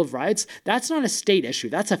the Bill of Rights, that's not a state issue,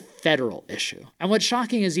 that's a federal issue. And what's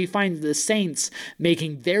shocking is you find the Saints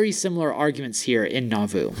making very similar arguments here in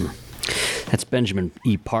Nauvoo. That's Benjamin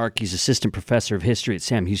E. Park. He's assistant professor of history at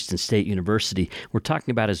Sam Houston State University. We're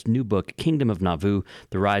talking about his new book, Kingdom of Nauvoo,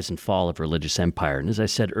 The Rise and Fall of Religious Empire. And as I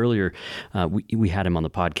said earlier, we had him on the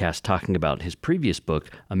podcast talking about his previous book,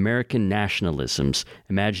 American Nationalisms,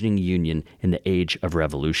 Imagining Union in the Age of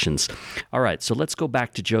Revolutions. All right, so let's go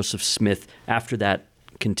back to Joseph Smith after that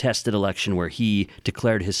contested election where he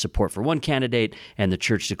declared his support for one candidate and the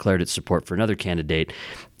church declared its support for another candidate.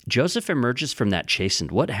 Joseph emerges from that chastened.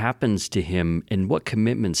 What happens to him and what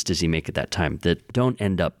commitments does he make at that time that don't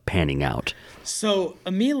end up panning out? So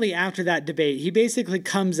immediately after that debate, he basically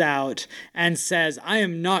comes out and says, I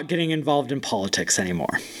am not getting involved in politics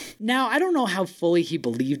anymore. Now, I don't know how fully he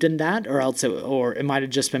believed in that, or it might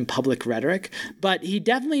have just been public rhetoric, but he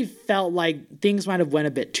definitely felt like things might have went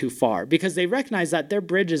a bit too far because they recognize that their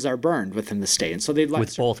bridges are burned within the state. And so they'd like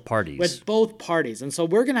with both parties. With both parties. And so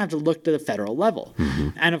we're going to have to look to the federal level. Mm-hmm.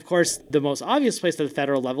 And of course, the most obvious place at the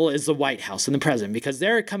federal level is the White House and the president, because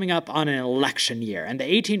they're coming up on an election year. And the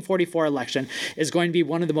 1844 election is going to be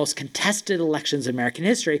one of the most contested elections in American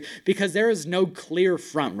history because there is no clear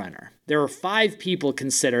frontrunner. There are 5 people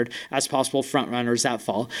considered as possible frontrunners that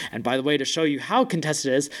fall. And by the way, to show you how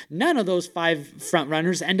contested it is, none of those 5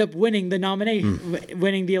 frontrunners end up winning the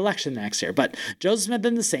winning the election next year. But Joseph Smith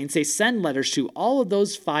and the Saints, they send letters to all of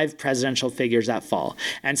those 5 presidential figures that fall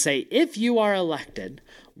and say, if you are elected,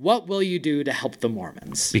 what will you do to help the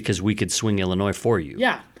Mormons? Because we could swing Illinois for you.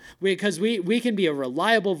 Yeah, because we can be a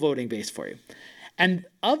reliable voting base for you. And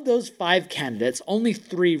of those 5 candidates, only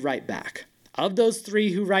 3 write back. Of those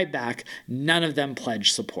 3 who write back, none of them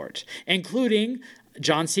pledge support, including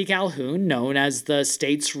John C. Calhoun, known as the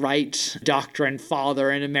states' right doctrine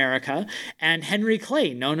father in America, and Henry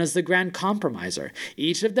Clay, known as the Grand Compromiser.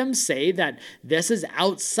 Each of them say that this is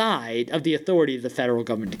outside of the authority of the federal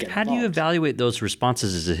government to get involved. How do you evaluate those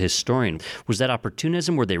responses as a historian? Was that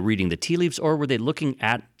opportunism? Were they reading the tea leaves, or were they looking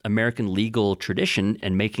at American legal tradition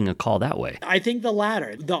and making a call that way? I think the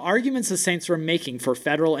latter. The arguments the Saints were making for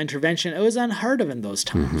federal intervention, it was unheard of in those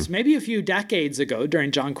times. Mm-hmm. Maybe a few decades ago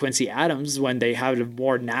during John Quincy Adams, when they had a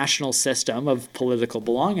more national system of political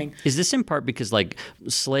belonging. Is this in part because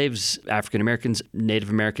slaves, African Americans, Native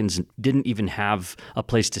Americans didn't even have a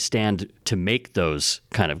place to stand to make those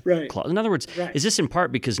kind of clauses? In other words, is this in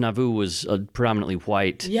part because Nauvoo was predominantly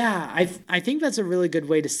white? Yeah, I think that's a really good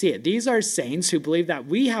way to see it. These are Saints who believe that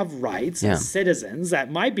we have rights as citizens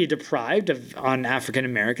that might be deprived of on African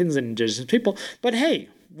Americans and indigenous people, but hey,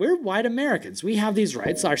 we're white Americans. We have these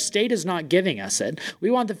rights. Our state is not giving us it. We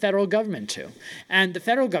want the federal government to. And the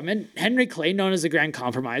federal government, Henry Clay, known as the Grand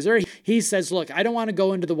Compromiser, he says, look, I don't want to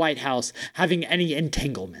go into the White House having any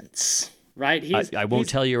entanglements. Right? I won't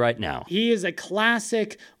tell you right now. He is a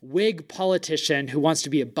classic Whig politician who wants to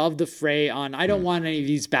be above the fray on, I don't want any of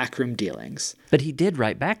these backroom dealings. But he did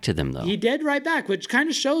write back to them, though. He did write back, which kind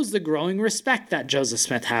of shows the growing respect that Joseph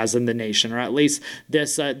Smith has in the nation, or at least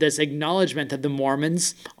this acknowledgement that the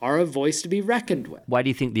Mormons are a voice to be reckoned with. Why do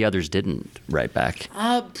you think the others didn't write back?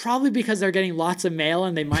 Probably because they're getting lots of mail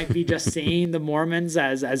and they might be just seeing the Mormons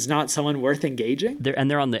as not someone worth engaging.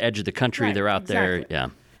 They're on the edge of the country. Right, they're out there. Yeah.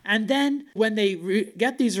 And then when they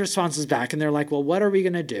get these responses back and they're like, well, what are we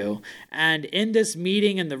going to do? And in this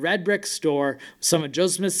meeting in the Red Brick Store, some of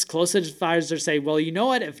Joseph Smith's closest advisors say, well, you know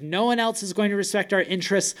what? If no one else is going to respect our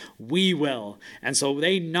interests, we will. And so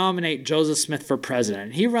they nominate Joseph Smith for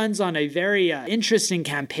president. He runs on a very interesting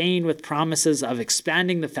campaign with promises of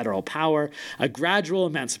expanding the federal power, a gradual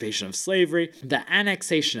emancipation of slavery, the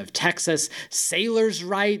annexation of Texas, sailors'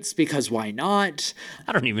 rights, because why not?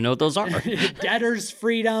 I don't even know what those are. Debtors'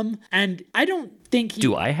 freedom. And I don't think he...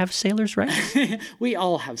 Do I have sailor's rights? We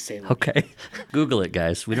all have sailor's. Okay. Google it,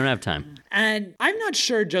 guys. We don't have time. And I'm not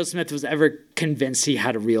sure Joe Smith was ever convinced he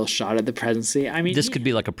had a real shot at the presidency. I mean, this could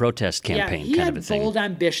be like a protest campaign kind of a thing. He had bold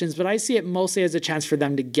ambitions, but I see it mostly as a chance for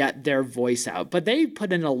them to get their voice out. But they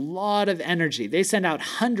put in a lot of energy. They sent out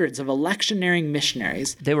hundreds of electioneering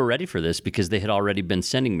missionaries. They were ready for this because they had already been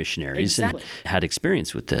sending missionaries and had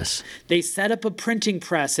experience with this. They set up a printing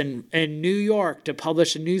press in New York to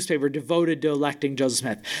publish a newspaper devoted to electing Joseph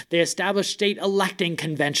Smith. They established state electing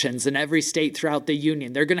conventions in every state throughout the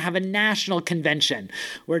Union. They're going to have a national convention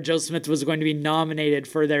where Joseph Smith was going to be nominated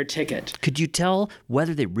for their ticket. Could you tell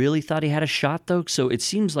whether they really thought he had a shot, though? So it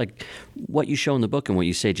seems like what you show in the book and what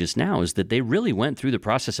you say just now is that they really went through the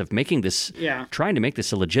process of making this, trying to make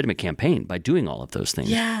this a legitimate campaign by doing all of those things.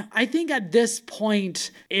 Yeah, I think at this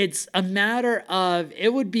point, it's a matter of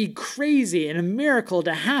it would be crazy and a miracle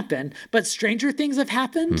to happen, but stranger things have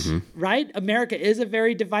happened, right? America is a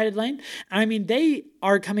very divided land. I mean, they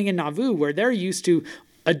are coming in Nauvoo where they're used to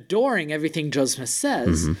adoring everything Joseph Smith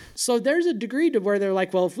says. So there's a degree to where they're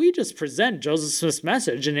like, well, if we just present Joseph Smith's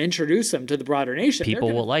message and introduce him to the broader nation,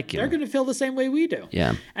 people will like him. They're going to feel the same way we do.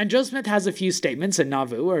 Yeah. And Joseph Smith has a few statements in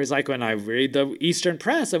Nauvoo where he's like, when I read the Eastern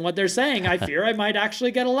press and what they're saying, I fear I might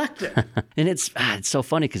actually get elected. And it's so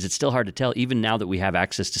funny because it's still hard to tell, even now that we have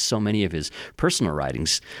access to so many of his personal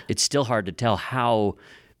writings, it's still hard to tell how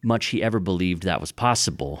much he ever believed that was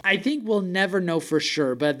possible. I think we'll never know for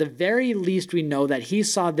sure, but at the very least we know that he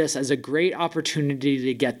saw this as a great opportunity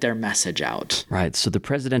to get their message out. Right, so the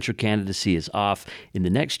presidential candidacy is off. In the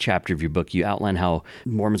next chapter of your book, you outline how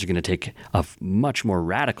Mormons are going to take a much more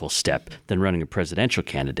radical step than running a presidential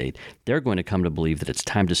candidate. They're going to come to believe that it's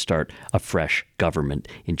time to start a fresh government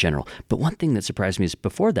in general. But one thing that surprised me is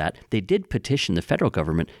before that, they did petition the federal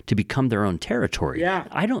government to become their own territory. Yeah.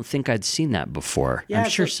 I don't think I'd seen that before. Yeah, I'm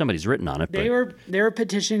sure somebody's written on it. They were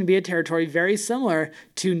petitioning to be a territory very similar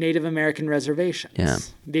to Native American reservations. Yeah.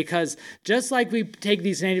 Because just like we take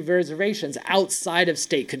these Native reservations outside of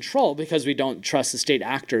state control because we don't trust the state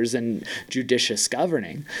actors in judicious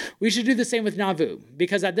governing, we should do the same with Nauvoo.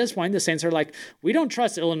 Because at this point, the Saints are like, we don't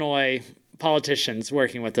trust Illinois politicians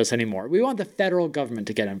working with us anymore. We want the federal government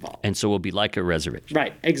to get involved. And so we'll be like a reservation.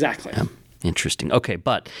 Right, exactly. Yeah. Interesting. Okay,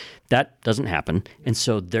 but that doesn't happen. And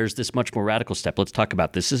so there's this much more radical step. Let's talk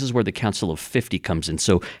about this. This is where the Council of 50 comes in.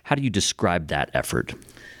 So how do you describe that effort?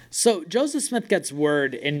 So Joseph Smith gets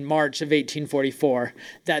word in March of 1844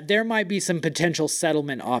 that there might be some potential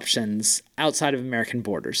settlement options outside of American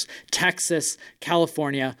borders. Texas,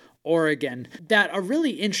 California, Oregon, that are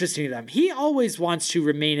really interesting to them. He always wants to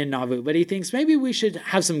remain in Nauvoo, but he thinks maybe we should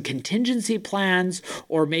have some contingency plans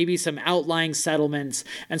or maybe some outlying settlements.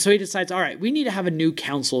 And so he decides, all right, we need to have a new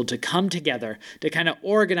council to come together to kind of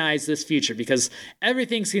organize this future because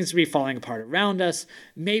everything seems to be falling apart around us.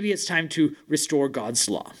 Maybe it's time to restore God's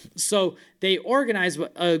law. So they organize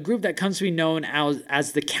a group that comes to be known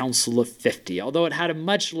as the Council of 50, although it had a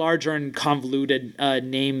much larger and convoluted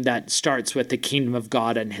name that starts with the kingdom of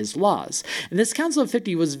God and his laws. And this Council of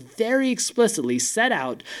 50 was very explicitly set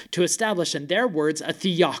out to establish, in their words, a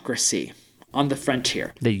theocracy on the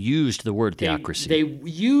frontier. They used the word theocracy. They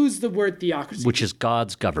used the word theocracy. Which is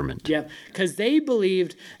God's government. Yeah, because they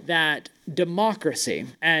believed that democracy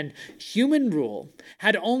and human rule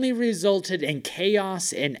had only resulted in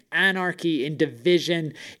chaos, in anarchy, in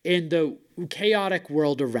division, in the chaotic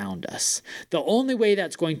world around us. The only way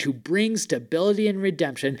that's going to bring stability and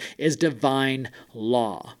redemption is divine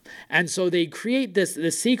law. And so they create this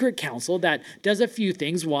secret council that does a few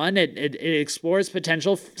things. One, it explores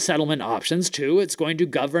potential settlement options. Two, it's going to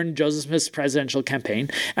govern Joseph Smith's presidential campaign.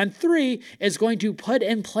 And three, it's going to put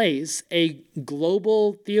in place a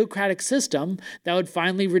global theocratic system that would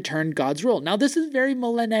finally return God's rule. Now, this is very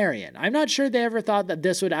millenarian. I'm not sure they ever thought that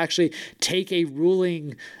this would actually take a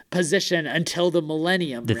ruling position until the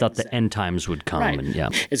millennium. They thought the end times would come. Right. And, yeah.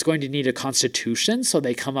 It's going to need a constitution, so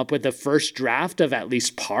they come up with the first draft of at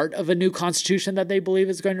least part of a new constitution that they believe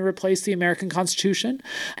is going to replace the American Constitution.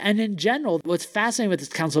 And in general, what's fascinating with this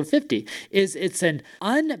Council of 50 is it's an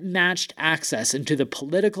unmatched access into the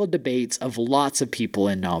political debates of lots of people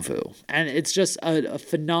in Nauvoo. And it's just a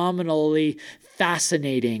phenomenally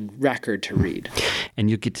fascinating record to read. And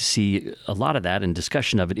you get to see a lot of that and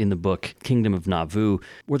discussion of it in the book, Kingdom of Nauvoo.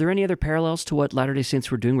 Were there any other parallels to what Latter-day Saints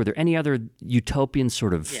were doing? Were there any other utopian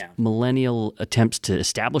sort of millennial attempts to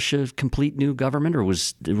establish a complete new government, or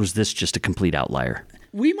was this just a complete outlier?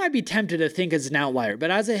 We might be tempted to think it's an outlier,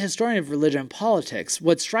 but as a historian of religion and politics,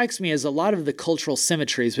 what strikes me is a lot of the cultural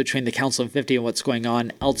symmetries between the Council of 50 and what's going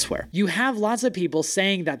on elsewhere. You have lots of people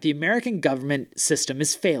saying that the American government system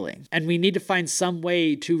is failing, and we need to find some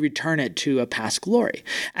way to return it to a past glory.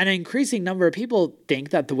 And an increasing number of people think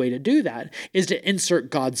that the way to do that is to insert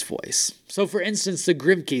God's voice. So, for instance, the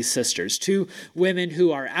Grimke sisters, two women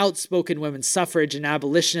who are outspoken women's suffrage and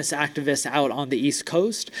abolitionist activists out on the East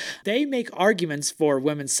Coast, they make arguments for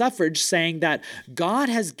women's suffrage saying that God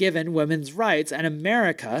has given women's rights and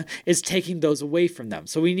America is taking those away from them.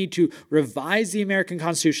 So we need to revise the American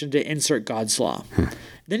Constitution to insert God's law.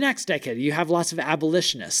 The next decade, you have lots of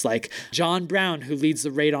abolitionists like John Brown, who leads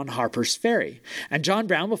the raid on Harper's Ferry. And John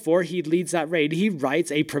Brown, before he leads that raid, he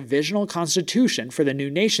writes a provisional constitution for the new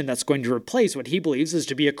nation that's going to replace what he believes is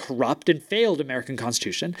to be a corrupt and failed American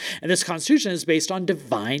Constitution. And this Constitution is based on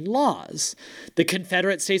divine laws. The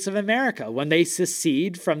Confederate States of America, when they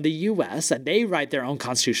secede from the U.S. and they write their own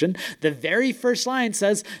Constitution, the very first line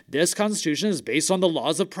says, this Constitution is based on the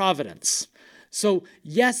laws of providence. So,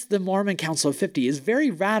 yes, the Mormon Council of 50 is very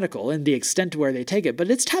radical in the extent to where they take it, but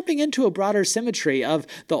it's tapping into a broader symmetry of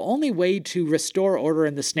the only way to restore order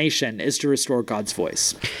in this nation is to restore God's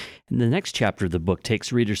voice. And the next chapter of the book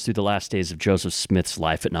takes readers through the last days of Joseph Smith's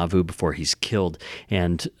life at Nauvoo before he's killed.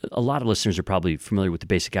 And a lot of listeners are probably familiar with the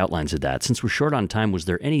basic outlines of that. Since we're short on time, was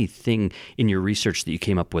there anything in your research that you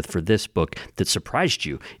came up with for this book that surprised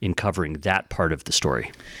you in covering that part of the story?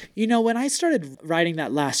 You know, when I started writing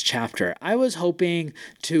that last chapter, I was hoping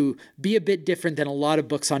to be a bit different than a lot of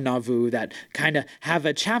books on Nauvoo that kind of have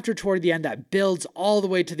a chapter toward the end that builds all the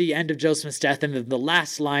way to the end of Joseph Smith's death, and then the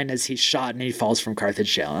last line is he's shot and he falls from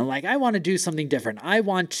Carthage jail. And I want to do something different. I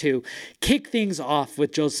want to kick things off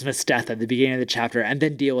with Joseph Smith's death at the beginning of the chapter and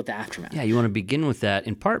then deal with the aftermath. Yeah, you want to begin with that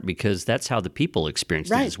in part because that's how the people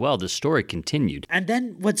experienced it as well. The story continued. And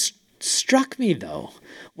then what's struck me, though,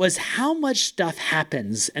 was how much stuff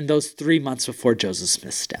happens in those 3 months before Joseph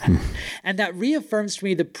Smith's death. And that reaffirms to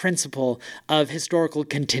me the principle of historical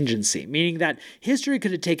contingency, meaning that history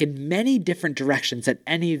could have taken many different directions at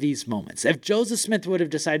any of these moments. If Joseph Smith would have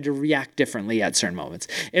decided to react differently at certain moments,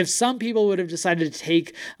 if some people would have decided to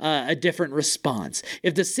take a different response,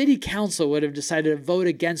 if the city council would have decided to vote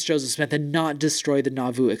against Joseph Smith and not destroy the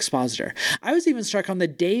Nauvoo Expositor. I was even struck on the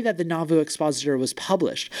day that the Nauvoo Expositor was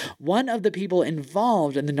published. One of the people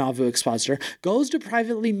involved in the Nauvoo Expositor goes to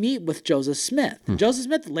privately meet with Joseph Smith. Joseph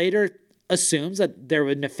Smith later assumes that there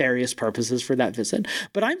were nefarious purposes for that visit,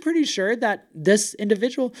 but I'm pretty sure that this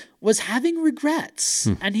individual was having regrets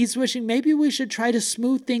and he's wishing maybe we should try to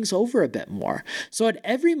smooth things over a bit more. So at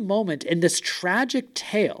every moment in this tragic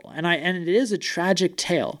tale, and it is a tragic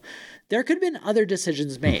tale, there could have been other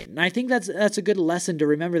decisions made. And I think that's a good lesson to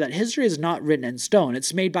remember that history is not written in stone.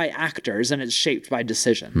 It's made by actors and it's shaped by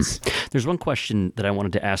decisions. There's one question that I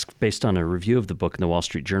wanted to ask based on a review of the book in the Wall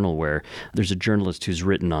Street Journal where there's a journalist who's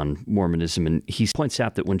written on Mormonism, and he points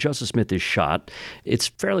out that when Joseph Smith is shot, it's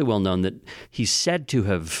fairly well known that he's said to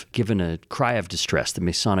have given a cry of distress, the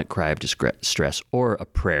Masonic cry of distress, or a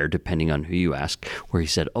prayer, depending on who you ask, where he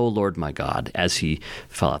said, "Oh Lord my God," as he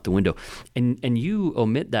fell out the window. And you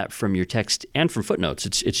omit that from your text and from footnotes.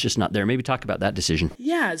 It's just not there. Maybe talk about that decision.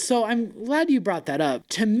 Yeah, so I'm glad you brought that up.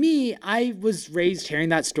 To me, I was raised hearing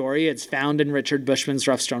that story. It's found in Richard Bushman's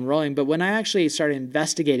Rough Stone Rolling, but when I actually started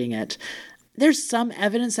investigating it, there's some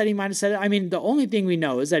evidence that he might have said it. I mean, the only thing we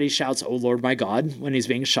know is that he shouts, "Oh Lord my God," when he's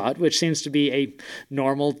being shot, which seems to be a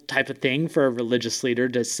normal type of thing for a religious leader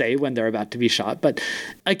to say when they're about to be shot. But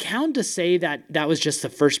account to say that that was just the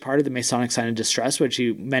first part of the Masonic sign of distress, which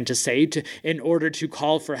he meant to say in order to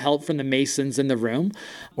call for help from the Masons in the room.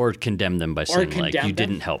 Or condemn them by saying, like, you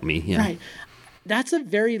didn't help me. Yeah. Right. That's a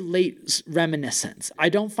very late reminiscence. I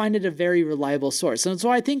don't find it a very reliable source. And so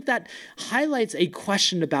I think that highlights a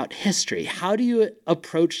question about history. How do you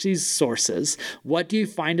approach these sources? What do you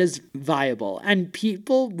find as viable? And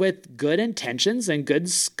people with good intentions and good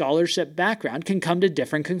scholarship background can come to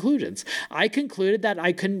different conclusions. I concluded that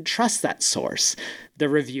I couldn't trust that source. The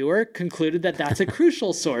reviewer concluded that that's a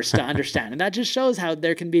crucial source to understand. And that just shows how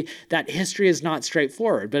there can be that history is not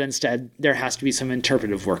straightforward, but instead there has to be some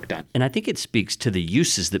interpretive work done. And I think it speaks to the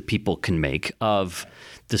uses that people can make of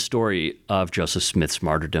the story of Joseph Smith's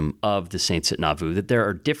martyrdom, of the saints at Nauvoo, that there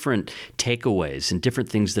are different takeaways and different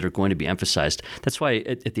things that are going to be emphasized. That's why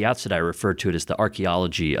at the outset I refer to it as the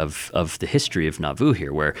archaeology of the history of Nauvoo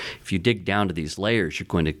here, where if you dig down to these layers, you're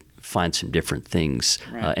going to find some different things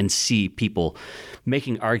and see people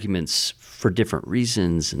making arguments for different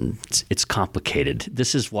reasons, and it's complicated.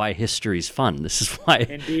 This is why history is fun. This is why...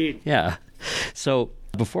 Indeed. Yeah. So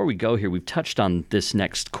Before we go here, we've touched on this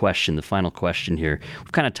next question, the final question here.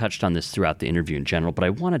 We've kind of touched on this throughout the interview in general, but I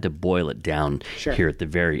wanted to boil it down here at the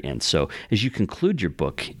very end. So as you conclude your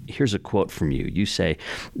book, here's a quote from you. You say,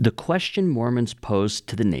 "The question Mormons posed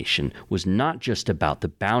to the nation was not just about the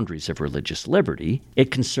boundaries of religious liberty.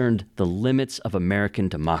 It concerned the limits of American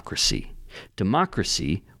democracy.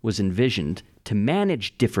 Democracy was envisioned to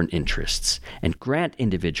manage different interests and grant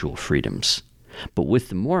individual freedoms. But with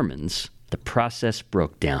the Mormons, the process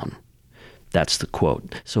broke down." That's the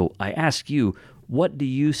quote. So I ask you, what do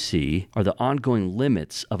you see are the ongoing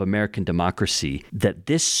limits of American democracy that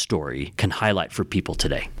this story can highlight for people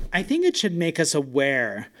today? I think it should make us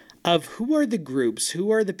aware of who are the groups,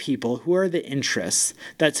 who are the people, who are the interests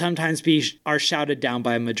that sometimes are shouted down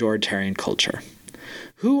by a majoritarian culture.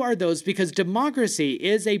 Who are those? Because democracy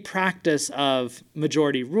is a practice of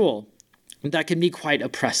majority rule that can be quite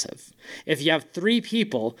oppressive. If you have 3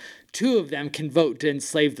 people, 2 of them can vote to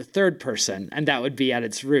enslave the third person, and that would be at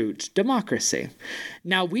its root democracy.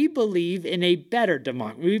 Now, we believe in a better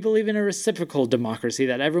democracy. We believe in a reciprocal democracy,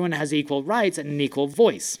 that everyone has equal rights and an equal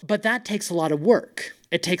voice. But that takes a lot of work.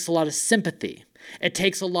 It takes a lot of sympathy. It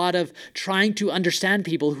takes a lot of trying to understand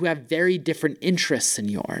people who have very different interests than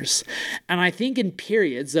yours. And I think in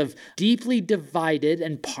periods of deeply divided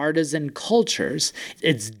and partisan cultures,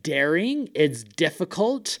 it's daring, it's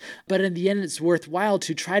difficult, but in the end, it's worthwhile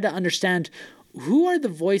to try to understand who are the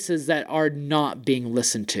voices that are not being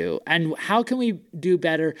listened to, and how can we do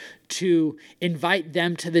better to invite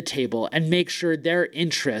them to the table and make sure their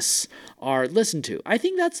interests are listened to. I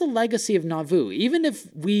think that's a legacy of Nauvoo. Even if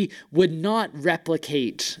we would not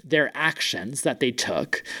replicate their actions that they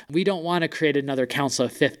took, we don't want to create another Council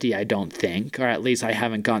of 50, I don't think, or at least I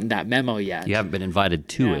haven't gotten that memo yet. You haven't been invited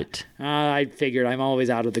to it. I figured I'm always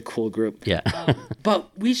out of the cool group. Yeah.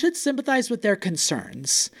 But we should sympathize with their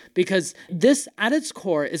concerns, because this, at its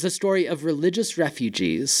core, is a story of religious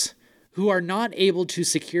refugees who are not able to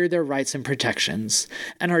secure their rights and protections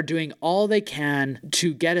and are doing all they can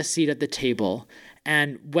to get a seat at the table.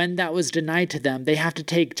 And when that was denied to them, they have to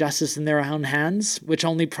take justice in their own hands, which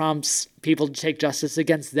only prompts people to take justice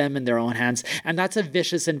against them in their own hands. And that's a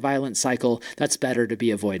vicious and violent cycle that's better to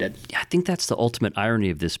be avoided. Yeah, I think that's the ultimate irony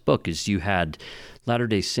of this book, is you had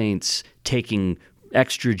Latter-day Saints taking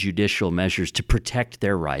extrajudicial measures to protect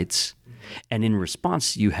their rights. And in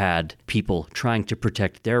response, you had people trying to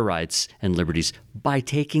protect their rights and liberties by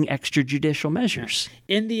taking extrajudicial measures.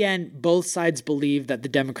 In the end, both sides believed that the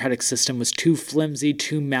democratic system was too flimsy,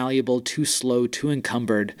 too malleable, too slow, too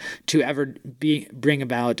encumbered to ever bring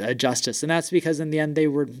about justice. And that's because in the end, they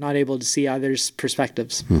were not able to see either's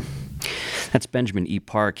perspectives. That's Benjamin E.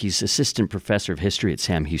 Park. He's assistant professor of history at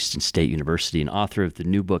Sam Houston State University and author of the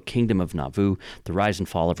new book, Kingdom of Nauvoo, The Rise and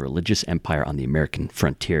Fall of a Religious Empire on the American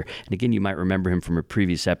Frontier. And again, you might remember him from a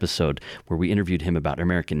previous episode where we interviewed him about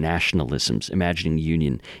American nationalisms, imagining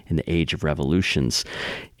union in the age of revolutions.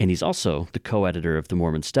 And he's also the co-editor of the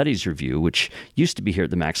Mormon Studies Review, which used to be here at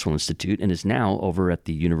the Maxwell Institute and is now over at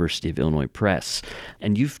the University of Illinois Press.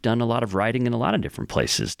 And you've done a lot of writing in a lot of different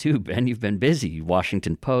places too, Ben. You've been busy.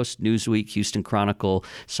 Washington Post, Newsweek, Houston Chronicle,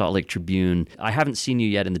 Salt Lake Tribune. I haven't seen you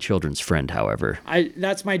yet in the Children's Friend, however.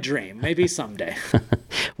 That's my dream. Maybe someday.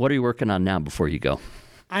 What are you working on now before you go?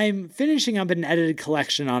 I'm finishing up an edited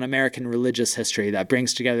collection on American religious history that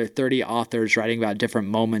brings together 30 authors writing about different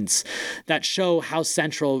moments that show how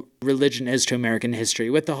central religion is to American history,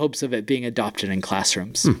 with the hopes of it being adopted in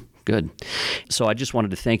classrooms. Good. So I just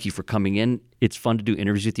wanted to thank you for coming in. It's fun to do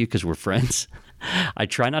interviews with you because we're friends. I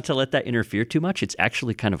try not to let that interfere too much. It's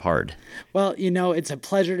actually kind of hard. Well, it's a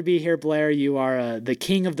pleasure to be here, Blair. You are the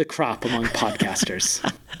king of the crop among podcasters.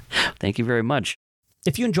 Thank you very much.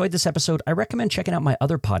 If you enjoyed this episode, I recommend checking out my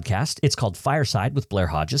other podcast. It's called Fireside with Blair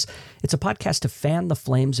Hodges. It's a podcast to fan the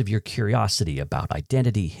flames of your curiosity about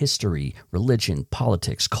identity, history, religion,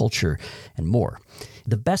 politics, culture, and more.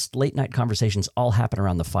 The best late-night conversations all happen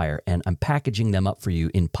around the fire, and I'm packaging them up for you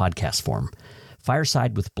in podcast form.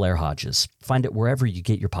 Fireside with Blair Hodges. Find it wherever you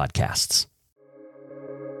get your podcasts.